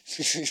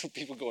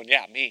 people going,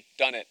 yeah, me,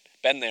 done it,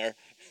 been there.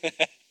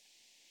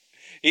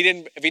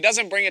 If he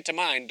doesn't bring it to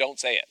mind, don't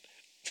say it.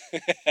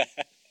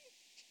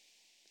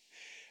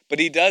 But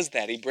he does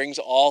that. He brings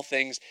all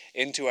things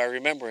into our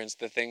remembrance,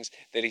 the things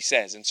that he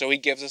says. And so he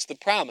gives us the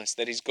promise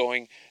that he's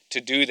going to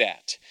do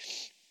that.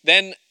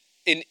 Then,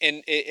 and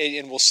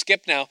we'll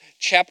skip now,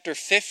 chapter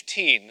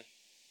 15,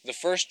 the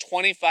first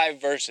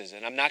 25 verses,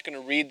 and I'm not going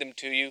to read them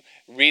to you.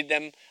 Read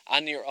them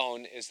on your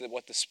own, is that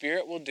what the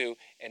Spirit will do.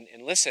 And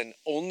listen,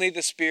 only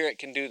the Spirit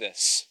can do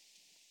this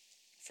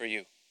for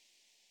you.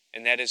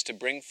 And that is to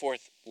bring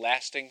forth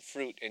lasting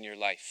fruit in your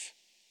life.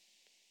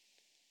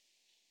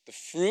 The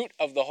fruit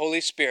of the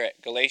Holy Spirit,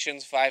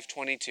 Galatians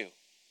 5:22,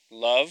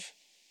 love,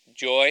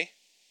 joy,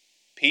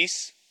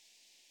 peace,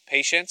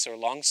 patience or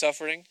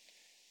long-suffering,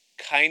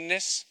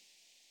 kindness,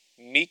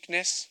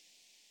 meekness,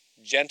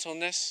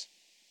 gentleness,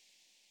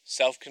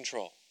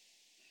 self-control.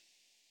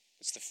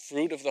 It's the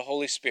fruit of the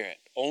Holy Spirit.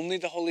 Only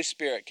the Holy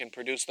Spirit can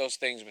produce those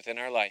things within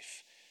our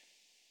life.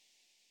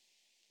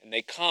 And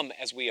they come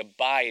as we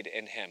abide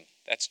in him.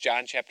 That's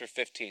John chapter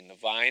 15, the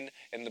vine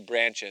and the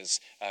branches.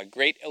 A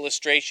great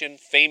illustration,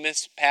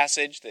 famous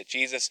passage that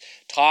Jesus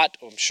taught.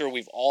 I'm sure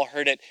we've all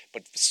heard it.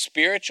 But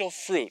spiritual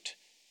fruit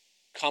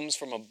comes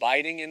from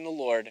abiding in the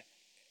Lord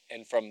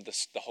and from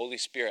the Holy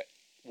Spirit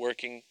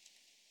working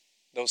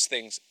those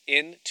things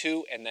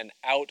into and then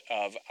out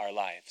of our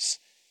lives.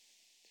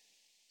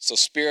 So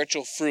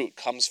spiritual fruit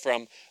comes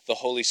from the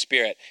Holy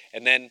Spirit.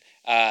 And then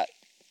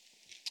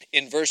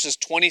in verses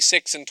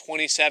 26 and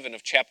 27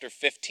 of chapter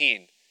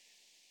 15,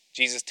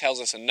 Jesus tells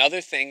us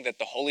another thing that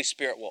the Holy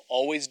Spirit will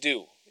always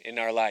do in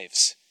our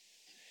lives.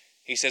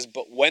 He says,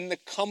 but when the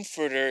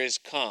Comforter is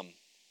come,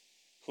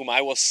 whom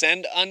I will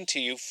send unto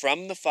you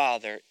from the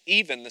Father,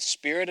 even the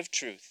Spirit of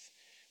truth,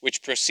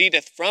 which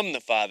proceedeth from the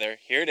Father,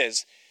 here it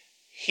is,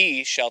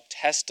 he shall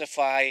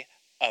testify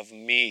of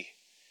me.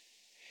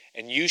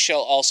 And you shall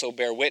also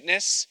bear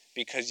witness,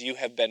 because you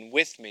have been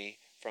with me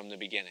from the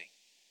beginning.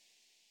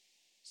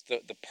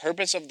 The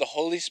purpose of the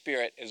Holy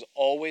Spirit is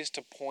always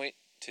to point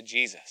to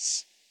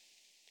Jesus.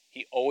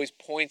 He always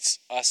points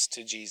us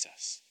to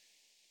Jesus.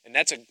 And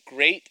that's a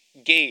great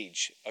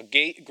gauge, a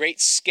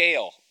great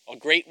scale, a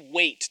great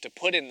weight to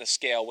put in the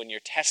scale when you're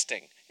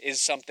testing.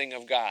 Is something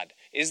of God?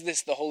 Is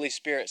this the Holy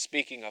Spirit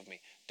speaking of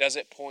me? Does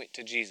it point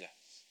to Jesus?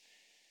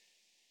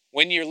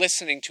 When you're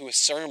listening to a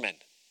sermon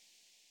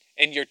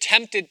and you're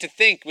tempted to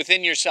think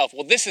within yourself,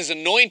 well, this is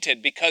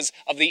anointed because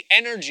of the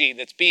energy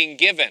that's being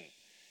given,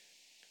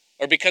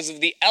 or because of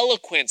the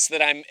eloquence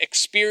that I'm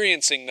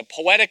experiencing, the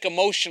poetic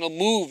emotional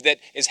move that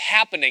is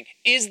happening.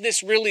 Is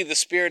this really the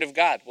Spirit of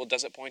God? Well,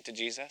 does it point to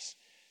Jesus?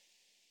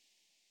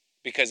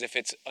 Because if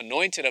it's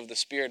anointed of the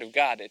Spirit of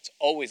God, it's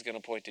always going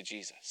to point to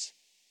Jesus.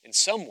 in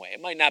some way.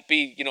 It might not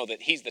be,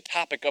 that he's the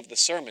topic of the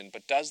sermon,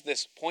 but does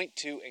this point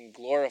to and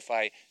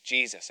glorify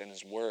Jesus and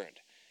his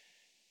word?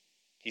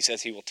 He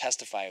says he will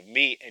testify of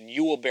me, and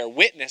you will bear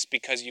witness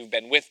because you've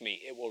been with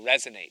me. It will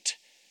resonate.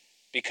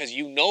 Because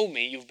you know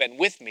me, you've been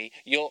with me,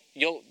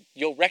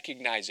 you'll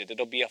recognize it.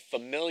 It'll be a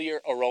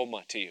familiar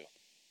aroma to you.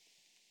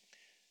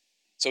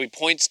 So he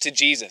points to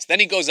Jesus. Then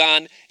he goes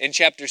on in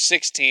chapter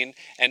 16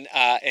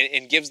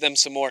 and gives them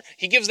some more.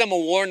 He gives them a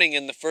warning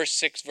in the first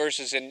 6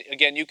 verses. And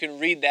again, you can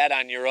read that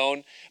on your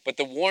own. But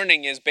the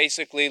warning is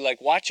basically like,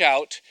 watch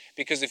out,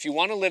 because if you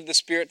want to live the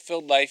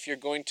Spirit-filled life, you're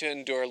going to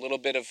endure a little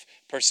bit of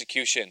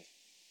persecution.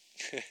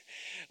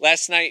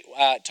 Last night,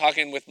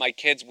 talking with my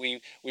kids,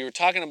 we were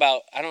talking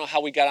about, I don't know how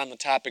we got on the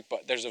topic,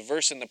 but there's a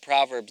verse in the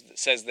Proverbs that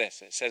says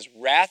this. It says,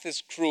 wrath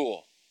is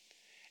cruel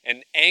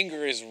and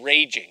anger is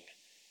raging,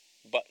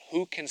 but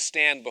who can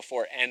stand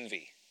before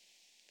envy?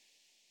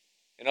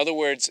 In other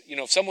words,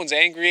 if someone's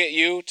angry at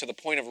you to the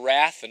point of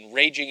wrath and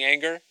raging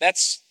anger,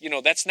 that's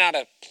not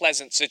a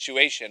pleasant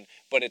situation,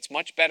 but it's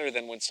much better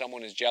than when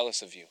someone is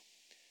jealous of you.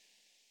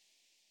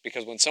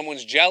 Because when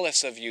someone's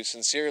jealous of you,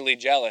 sincerely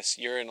jealous,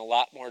 you're in a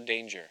lot more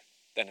danger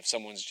than if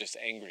someone's just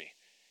angry.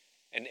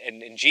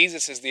 And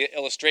Jesus is the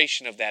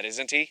illustration of that,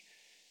 isn't he?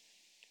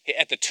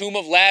 At the tomb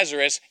of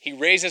Lazarus, he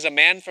raises a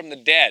man from the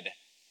dead.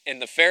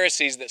 And the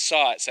Pharisees that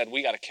saw it said,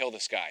 we got to kill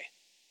this guy.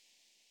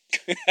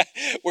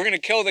 We're going to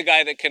kill the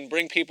guy that can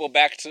bring people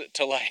back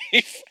to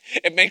life.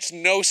 It makes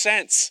no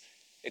sense.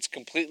 It's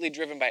completely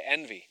driven by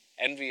envy.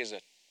 Envy is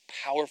a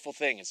powerful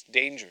thing. It's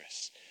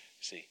dangerous,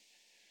 see.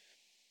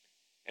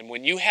 And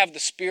when you have the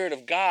Spirit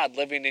of God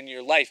living in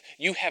your life,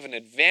 you have an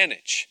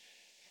advantage.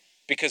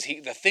 Because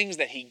the things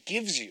that he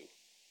gives you,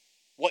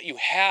 what you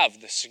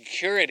have, the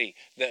security,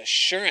 the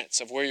assurance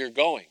of where you're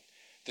going,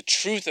 the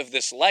truth of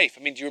this life.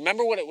 I mean, do you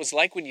remember what it was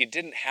like when you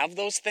didn't have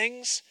those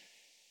things?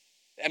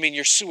 I mean,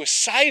 you're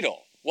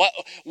suicidal.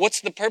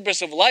 What's the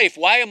purpose of life?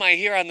 Why am I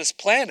here on this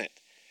planet?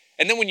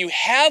 And then when you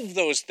have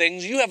those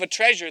things, you have a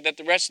treasure that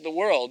the rest of the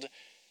world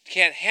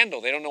can't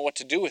handle. They don't know what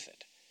to do with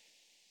it.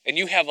 And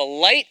you have a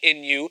light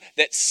in you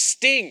that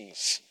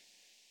stings,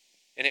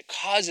 and it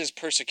causes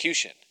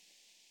persecution.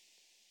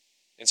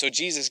 And so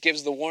Jesus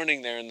gives the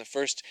warning there in the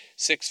first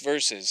 6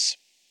 verses.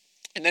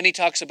 And then he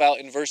talks about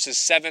in verses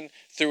 7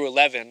 through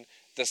 11,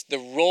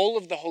 the role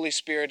of the Holy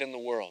Spirit in the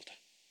world.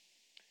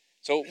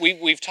 So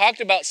we've talked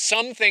about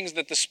some things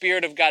that the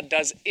Spirit of God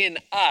does in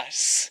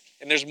us,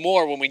 and there's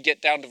more when we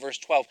get down to verse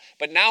 12.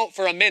 But now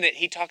for a minute,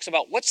 he talks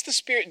about what's the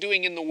Spirit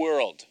doing in the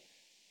world?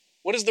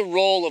 What is the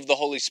role of the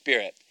Holy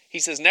Spirit? He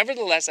says,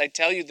 nevertheless, I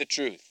tell you the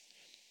truth.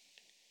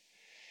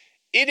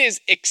 It is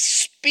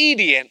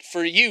expedient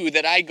for you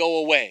that I go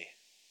away.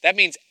 That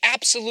means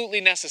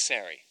absolutely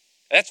necessary.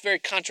 That's very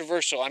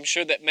controversial. I'm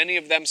sure that many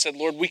of them said,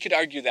 Lord, we could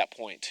argue that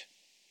point.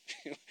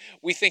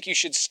 We think you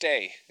should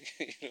stay.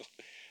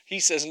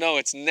 He says, no,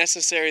 it's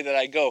necessary that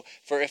I go.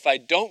 For if I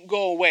don't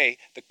go away,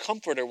 the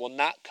Comforter will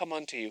not come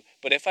unto you.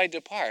 But if I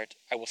depart,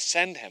 I will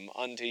send him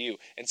unto you.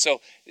 And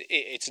so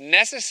it's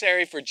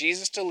necessary for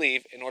Jesus to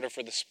leave in order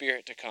for the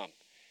Spirit to come.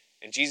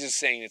 And Jesus is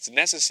saying it's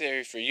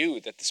necessary for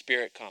you that the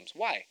Spirit comes.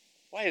 Why?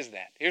 Why is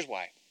that? Here's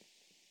why.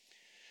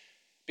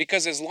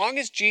 Because as long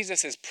as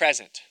Jesus is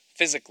present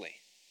physically,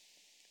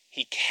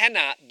 he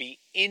cannot be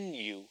in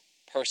you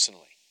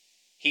personally.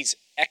 He's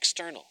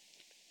external.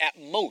 At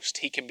most,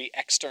 he can be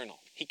external.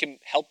 He can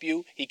help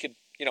you. He could,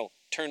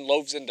 turn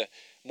loaves into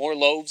more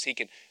loaves. He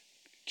can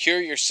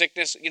cure your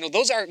sickness.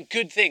 Those are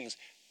good things,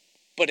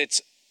 but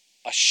it's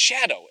a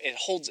shadow.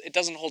 It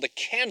doesn't hold a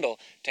candle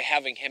to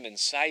having him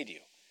inside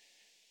you.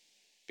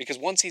 Because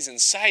once he's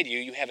inside you,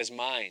 you have his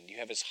mind, you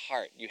have his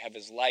heart, you have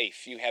his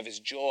life, you have his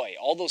joy.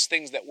 All those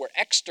things that were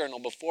external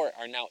before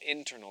are now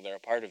internal. They're a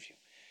part of you.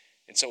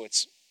 And so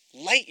it's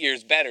light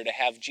years better to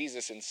have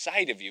Jesus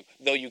inside of you,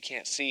 though you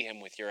can't see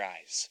him with your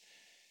eyes.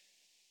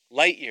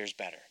 Light years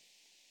better.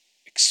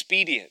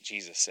 Expedient,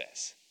 Jesus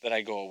says, that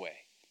I go away.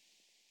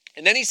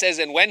 And then he says,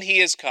 and when he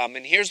is come,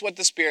 and here's what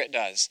the Spirit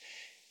does,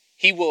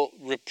 he will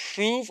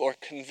reprove or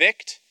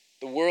convict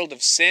the world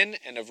of sin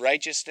and of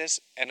righteousness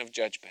and of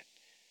judgment.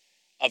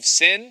 Of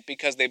sin,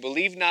 because they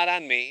believe not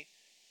on me.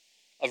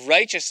 Of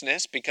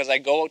righteousness, because I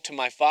go to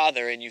my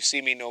Father and you see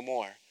me no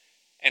more.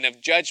 And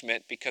of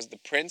judgment, because the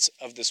prince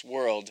of this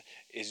world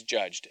is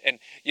judged. And,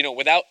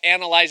 without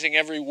analyzing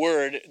every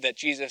word that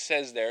Jesus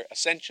says there,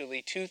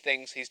 essentially 2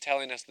 things he's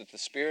telling us that the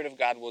Spirit of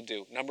God will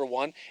do. Number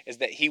 1 is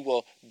that he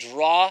will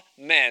draw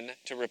men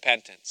to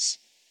repentance.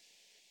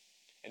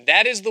 And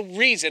that is the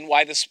reason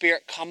why the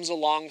Spirit comes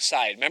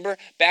alongside. Remember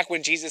back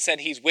when Jesus said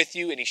he's with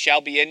you and he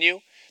shall be in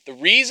you? The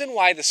reason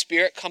why the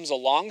Spirit comes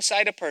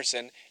alongside a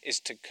person is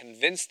to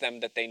convince them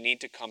that they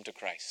need to come to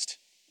Christ.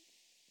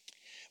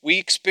 We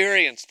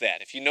experienced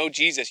that. If you know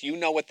Jesus, you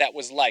know what that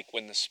was like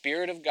when the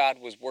Spirit of God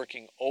was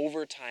working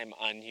overtime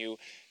on you,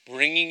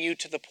 bringing you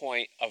to the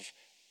point of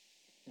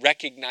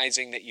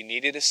recognizing that you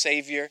needed a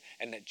Savior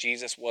and that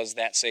Jesus was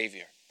that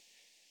Savior.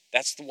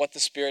 That's what the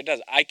Spirit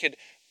does. I could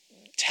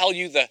tell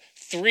you the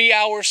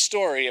 3-hour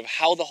story of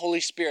how the Holy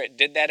Spirit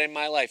did that in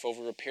my life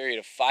over a period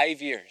of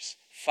 5 years.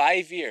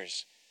 5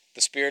 years,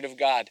 the Spirit of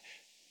God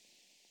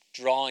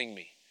drawing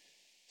me,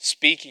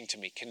 speaking to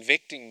me,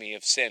 convicting me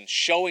of sin,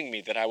 showing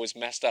me that I was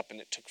messed up.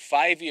 And it took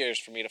 5 years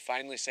for me to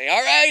finally say,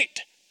 all right,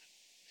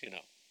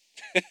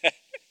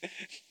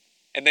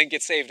 and then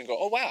get saved and go,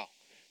 oh, wow,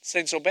 this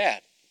ain't so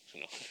bad.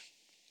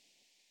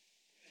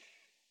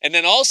 And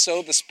then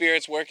also the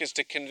Spirit's work is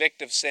to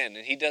convict of sin.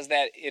 And he does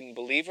that in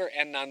believer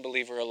and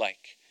non-believer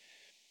alike.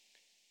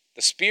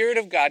 The Spirit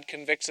of God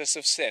convicts us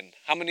of sin.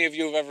 How many of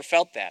you have ever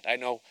felt that? I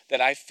know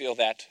that I feel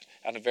that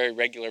on a very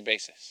regular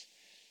basis.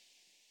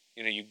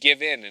 You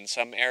give in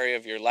some area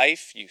of your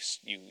life,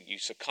 you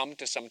succumb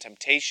to some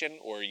temptation,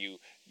 or you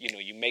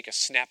make a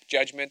snap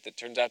judgment that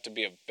turns out to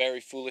be a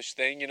very foolish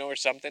thing, or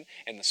something,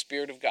 and the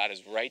Spirit of God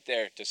is right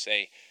there to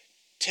say,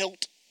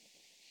 tilt,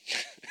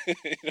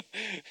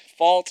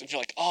 fault, and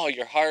you're like, oh,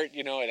 your heart,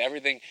 and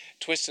everything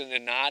twisted in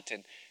a knot,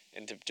 and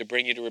to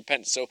bring you to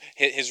repentance. So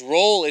his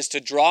role is to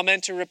draw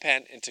men to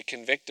repent and to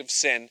convict of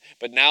sin.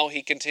 But now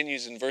he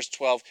continues in verse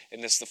 12,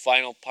 and this is the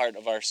final part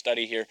of our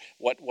study here.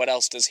 What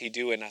else does he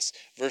do in us?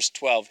 Verse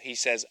 12, he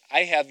says,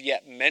 I have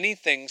yet many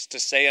things to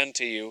say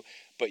unto you,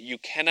 but you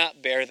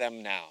cannot bear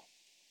them now.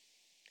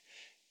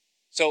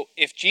 So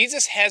if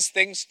Jesus has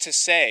things to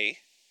say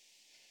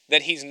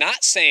that he's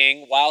not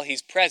saying while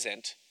he's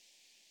present,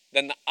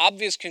 then the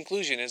obvious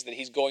conclusion is that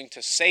he's going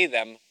to say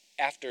them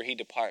after he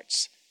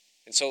departs.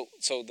 And so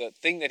the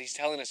thing that he's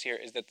telling us here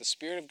is that the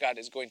Spirit of God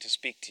is going to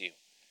speak to you.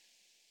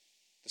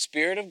 The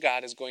Spirit of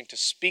God is going to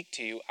speak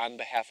to you on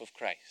behalf of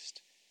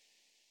Christ.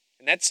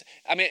 And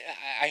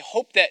I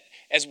hope that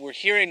as we're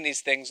hearing these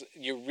things,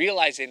 you're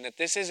realizing that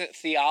this isn't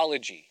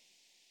theology.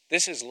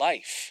 This is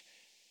life.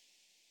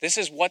 This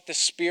is what the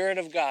Spirit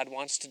of God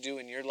wants to do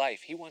in your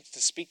life. He wants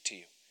to speak to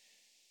you.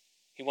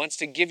 He wants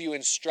to give you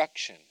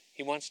instruction.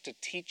 He wants to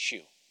teach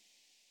you.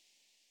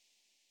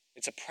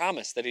 It's a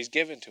promise that he's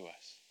given to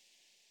us.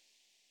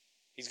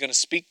 He's going to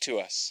speak to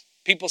us.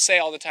 People say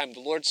all the time,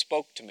 the Lord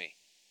spoke to me.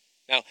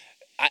 Now,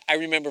 I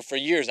remember for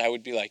years I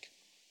would be like,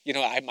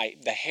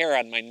 the hair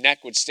on my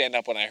neck would stand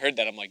up when I heard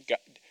that. I'm like,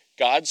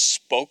 God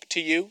spoke to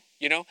you,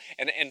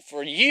 And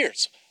for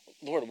years,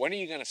 Lord, when are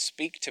you going to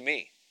speak to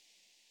me?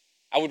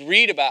 I would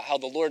read about how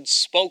the Lord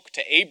spoke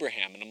to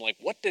Abraham, and I'm like,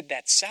 what did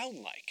that sound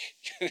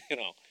like?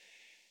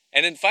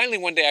 And then finally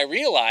one day I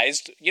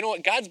realized,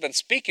 God's been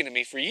speaking to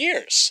me for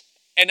years.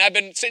 And I've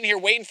been sitting here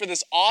waiting for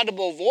this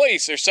audible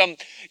voice or some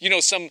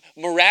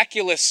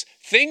miraculous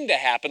thing to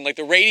happen, like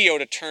the radio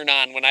to turn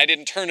on when I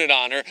didn't turn it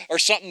on, or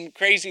something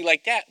crazy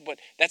like that. But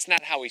that's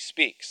not how he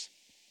speaks.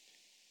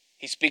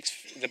 He speaks,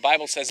 the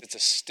Bible says it's a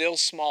still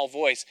small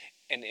voice.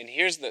 And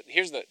here's the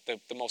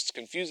most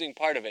confusing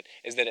part of it,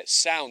 is that it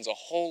sounds a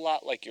whole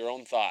lot like your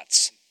own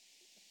thoughts.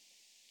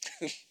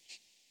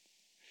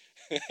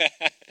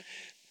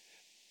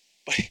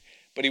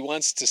 But he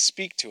wants to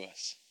speak to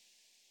us.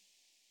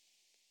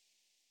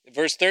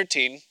 Verse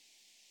 13,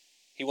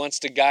 he wants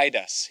to guide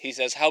us. He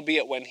says,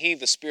 howbeit when he,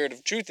 the Spirit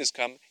of truth, is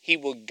come, he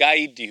will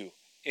guide you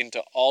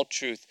into all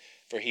truth.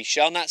 For he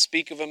shall not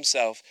speak of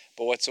himself,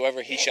 but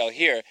whatsoever he shall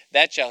hear,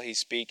 that shall he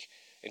speak,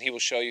 and he will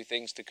show you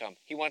things to come.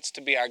 He wants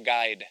to be our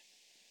guide.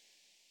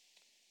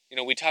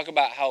 We talk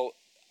about how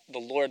the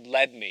Lord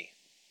led me.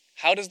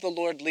 How does the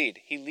Lord lead?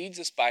 He leads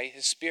us by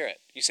his Spirit.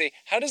 You say,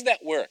 how does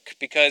that work?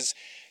 Because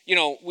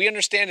we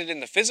understand it in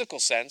the physical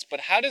sense,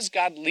 but how does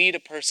God lead a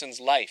person's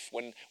life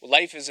when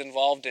life is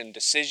involved in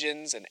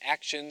decisions and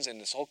actions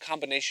and this whole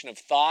combination of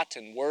thought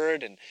and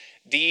word and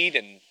deed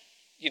and,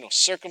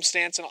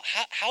 circumstance and all?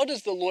 How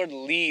does the Lord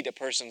lead a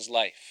person's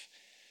life?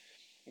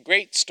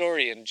 Great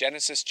story in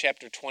Genesis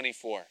chapter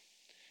 24.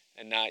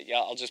 And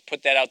I'll just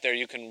put that out there.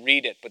 You can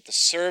read it. But the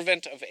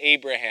servant of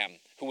Abraham,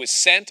 who was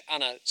sent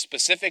on a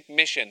specific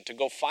mission to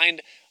go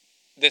find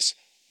this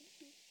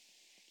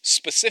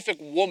specific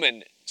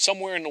woman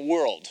somewhere in the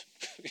world.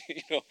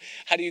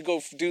 How do you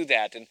go do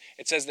that? And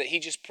it says that he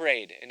just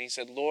prayed and he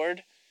said,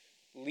 Lord,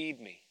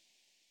 lead me.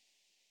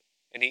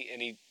 And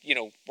he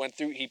went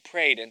through, he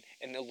prayed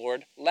and the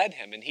Lord led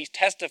him. And he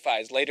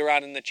testifies later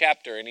on in the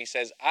chapter and he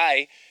says,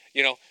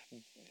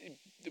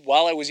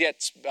 while I was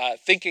yet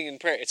thinking in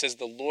prayer, it says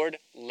the Lord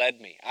led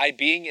me. I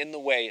being in the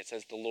way, it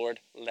says the Lord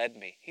led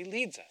me. He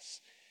leads us.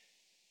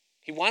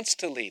 He wants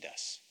to lead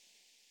us.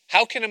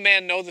 How can a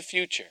man know the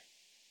future?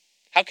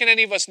 How can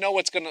any of us know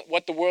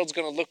what the world's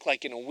going to look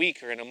like in a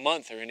week or in a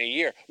month or in a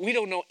year? We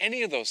don't know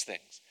any of those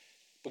things.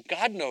 But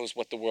God knows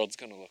what the world's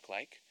going to look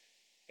like.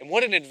 And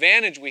what an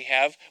advantage we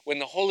have when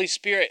the Holy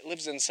Spirit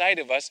lives inside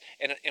of us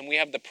and we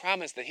have the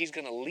promise that he's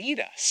going to lead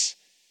us.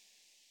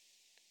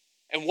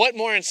 And what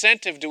more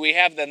incentive do we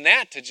have than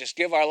that to just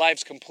give our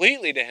lives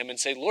completely to him and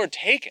say, Lord,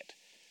 take it.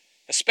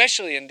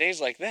 Especially in days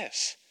like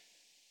this.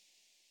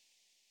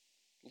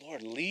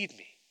 Lord, lead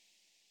me.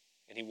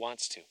 And he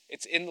wants to.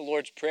 It's in the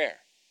Lord's Prayer.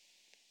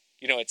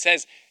 It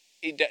says,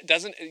 it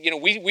doesn't,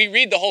 we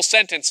read the whole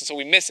sentence and so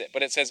we miss it,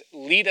 but it says,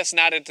 lead us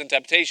not into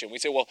temptation. We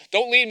say, well,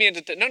 don't lead me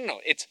into, no,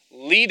 it's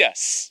lead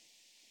us,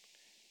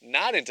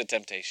 not into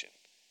temptation,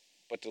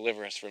 but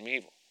deliver us from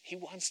evil. He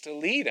wants to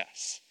lead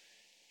us.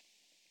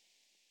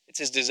 It's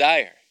his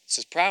desire. It's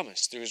his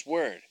promise through his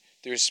word,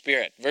 through his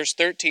Spirit. Verse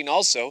 13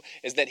 also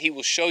is that he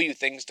will show you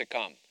things to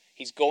come.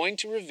 He's going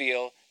to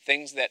reveal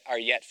things that are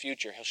yet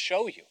future. He'll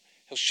show you.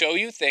 He'll show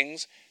you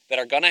things that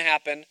are going to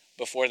happen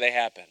before they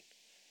happen.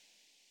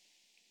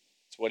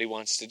 It's what he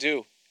wants to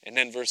do. And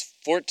then verse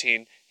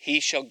 14,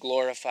 he shall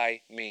glorify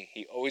me.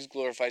 He always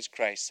glorifies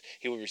Christ.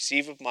 He will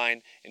receive of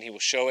mine, and he will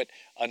show it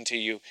unto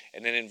you.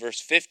 And then in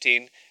verse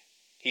 15,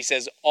 he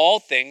says, all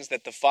things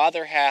that the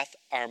Father hath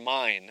are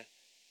mine.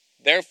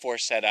 Therefore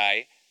said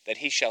I, that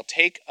he shall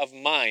take of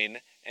mine,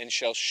 and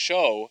shall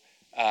show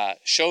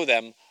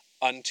them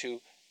unto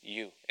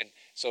you. And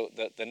so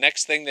the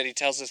next thing that he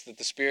tells us that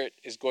the Spirit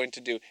is going to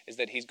do is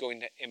that he's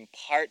going to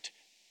impart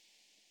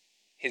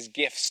his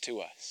gifts to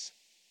us.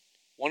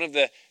 One of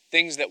the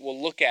things that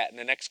we'll look at in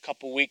the next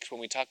couple weeks when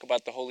we talk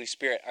about the Holy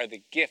Spirit are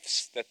the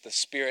gifts that the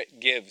Spirit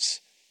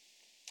gives,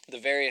 the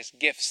various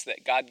gifts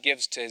that God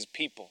gives to his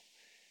people.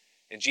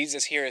 And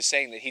Jesus here is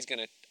saying that he's going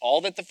to,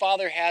 all that the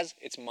Father has,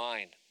 it's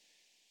mine.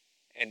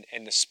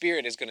 And the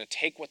Spirit is going to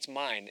take what's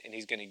mine and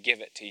he's going to give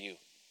it to you.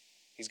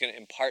 He's going to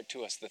impart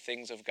to us the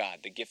things of God,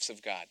 the gifts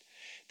of God.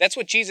 That's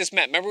what Jesus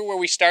meant. Remember where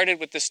we started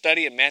with this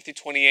study in Matthew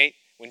 28?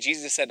 When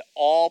Jesus said,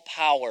 all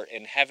power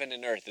in heaven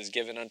and earth is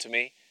given unto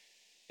me.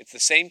 It's the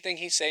same thing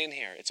he's saying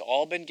here. It's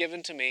all been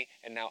given to me,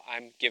 and now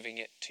I'm giving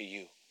it to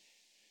you.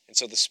 And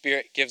so the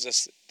Spirit gives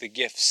us the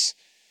gifts,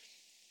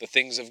 the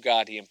things of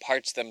God. He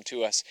imparts them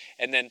to us.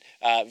 And then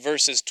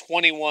verses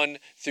 21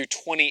 through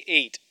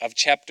 28 of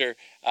chapter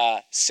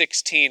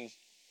 16.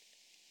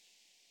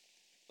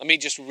 Let me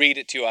just read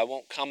it to you. I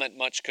won't comment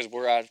much because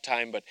we're out of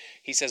time. But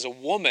he says, a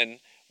woman,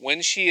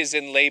 when she is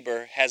in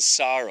labor, has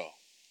sorrow,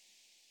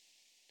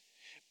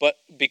 but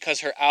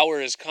because her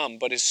hour is come.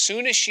 But as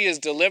soon as she is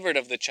delivered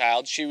of the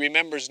child, she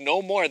remembers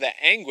no more the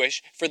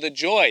anguish for the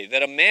joy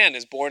that a man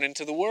is born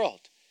into the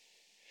world.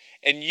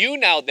 And you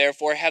now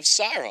therefore have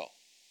sorrow,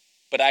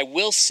 but I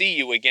will see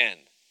you again,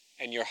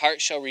 and your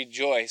heart shall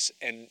rejoice,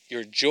 and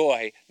your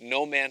joy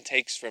no man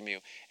takes from you.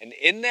 And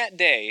in that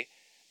day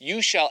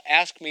you shall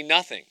ask me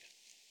nothing.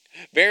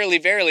 Verily,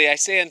 verily, I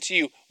say unto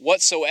you,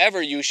 whatsoever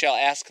you shall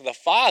ask the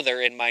Father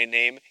in my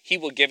name, he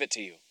will give it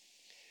to you.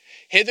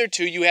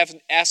 Hitherto you have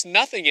asked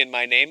nothing in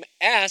my name.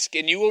 Ask,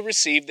 and you will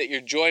receive, that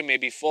your joy may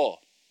be full.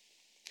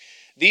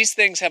 These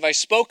things have I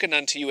spoken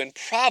unto you in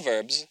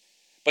Proverbs,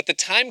 but the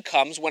time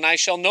comes when I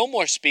shall no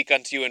more speak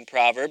unto you in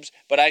Proverbs,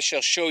 but I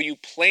shall show you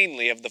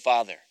plainly of the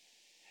Father.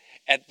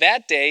 At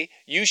that day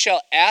you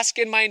shall ask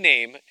in my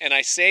name, and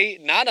I say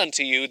not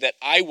unto you that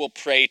I will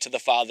pray to the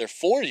Father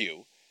for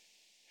you,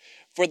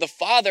 for the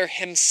Father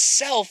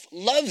himself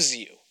loves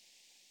you,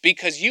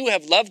 because you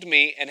have loved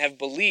me and have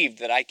believed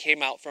that I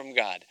came out from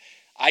God.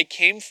 I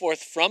came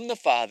forth from the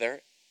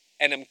Father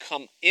and am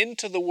come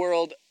into the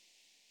world.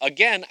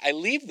 Again, I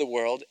leave the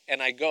world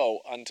and I go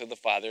unto the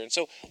Father. And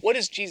so what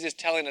is Jesus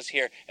telling us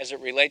here as it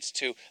relates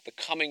to the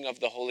coming of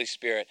the Holy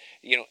Spirit?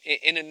 You know,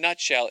 in a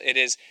nutshell, it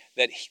is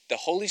that the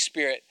Holy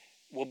Spirit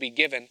will be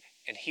given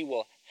and he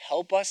will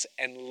help us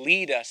and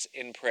lead us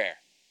in prayer.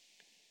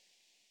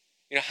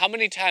 You know, how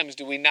many times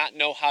do we not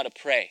know how to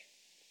pray?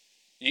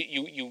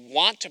 You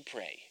want to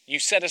pray. You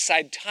set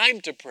aside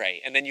time to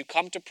pray, and then you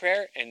come to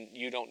prayer and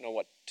you don't know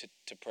what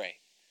to pray.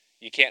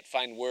 You can't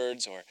find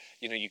words, or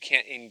you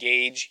can't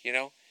engage.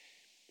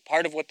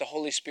 Part of what the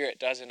Holy Spirit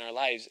does in our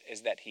lives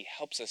is that he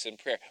helps us in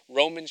prayer.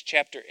 Romans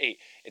chapter 8,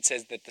 it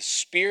says that the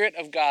Spirit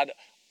of God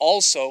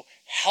also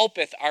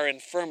helpeth our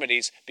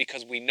infirmities,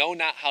 because we know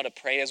not how to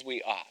pray as we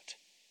ought.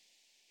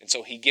 And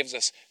so he gives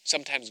us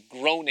sometimes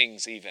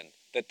groanings even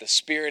that the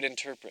Spirit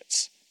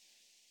interprets.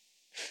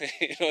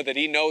 That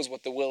he knows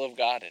what the will of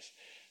God is.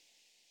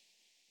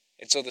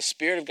 And so the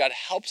Spirit of God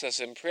helps us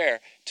in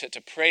prayer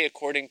to pray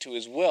according to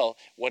his will,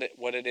 what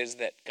it is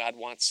that God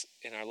wants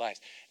in our lives.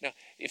 Now,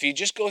 if you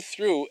just go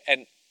through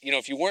and,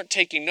 if you weren't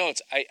taking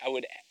notes, I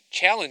would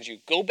challenge you,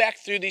 go back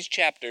through these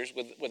chapters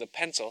with a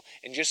pencil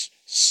and just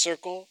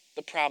circle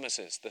the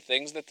promises, the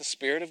things that the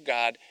Spirit of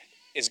God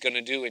is going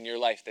to do in your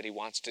life, that he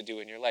wants to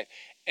do in your life.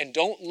 And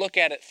don't look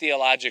at it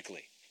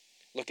theologically.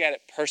 Look at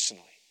it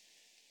personally.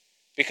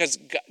 Because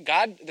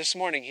God this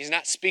morning, he's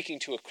not speaking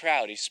to a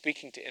crowd, he's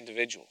speaking to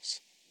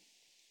individuals.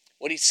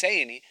 What he's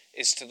saying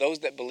is to those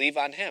that believe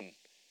on him.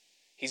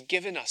 He's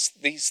given us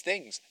these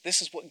things.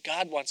 This is what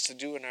God wants to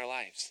do in our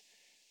lives.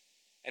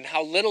 And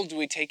how little do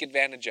we take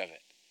advantage of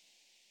it?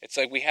 It's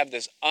like we have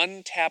this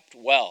untapped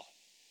well,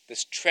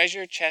 this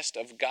treasure chest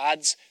of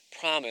God's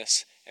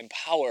promise and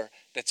power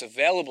that's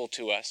available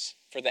to us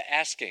for the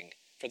asking,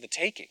 for the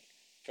taking,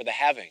 for the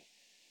having.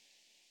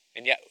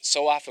 And yet,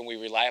 so often we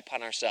rely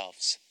upon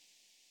ourselves.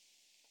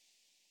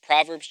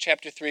 Proverbs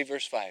chapter 3,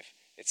 verse 5,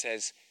 it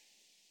says,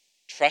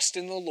 trust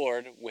in the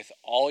Lord with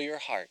all your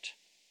heart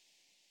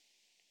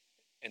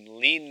and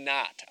lean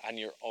not on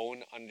your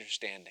own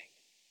understanding.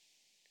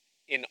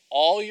 In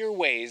all your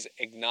ways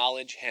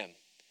acknowledge him,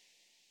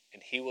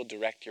 and he will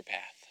direct your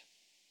path.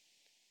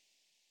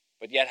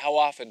 But yet, how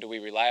often do we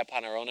rely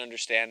upon our own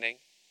understanding,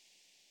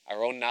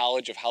 our own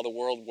knowledge of how the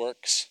world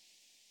works?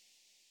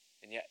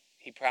 And yet,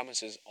 he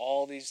promises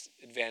all these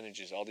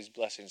advantages, all these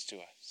blessings to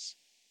us.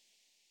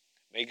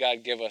 May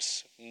God give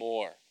us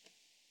more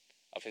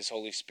of his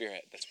Holy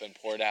Spirit that's been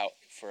poured out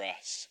for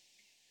us.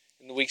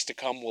 In the weeks to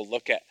come, we'll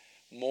look at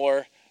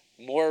more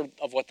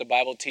of what the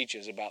Bible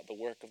teaches about the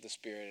work of the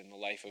Spirit in the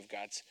life of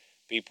God's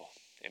people.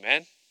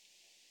 Amen?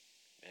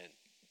 Amen.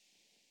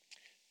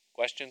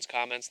 Questions,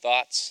 comments,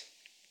 thoughts?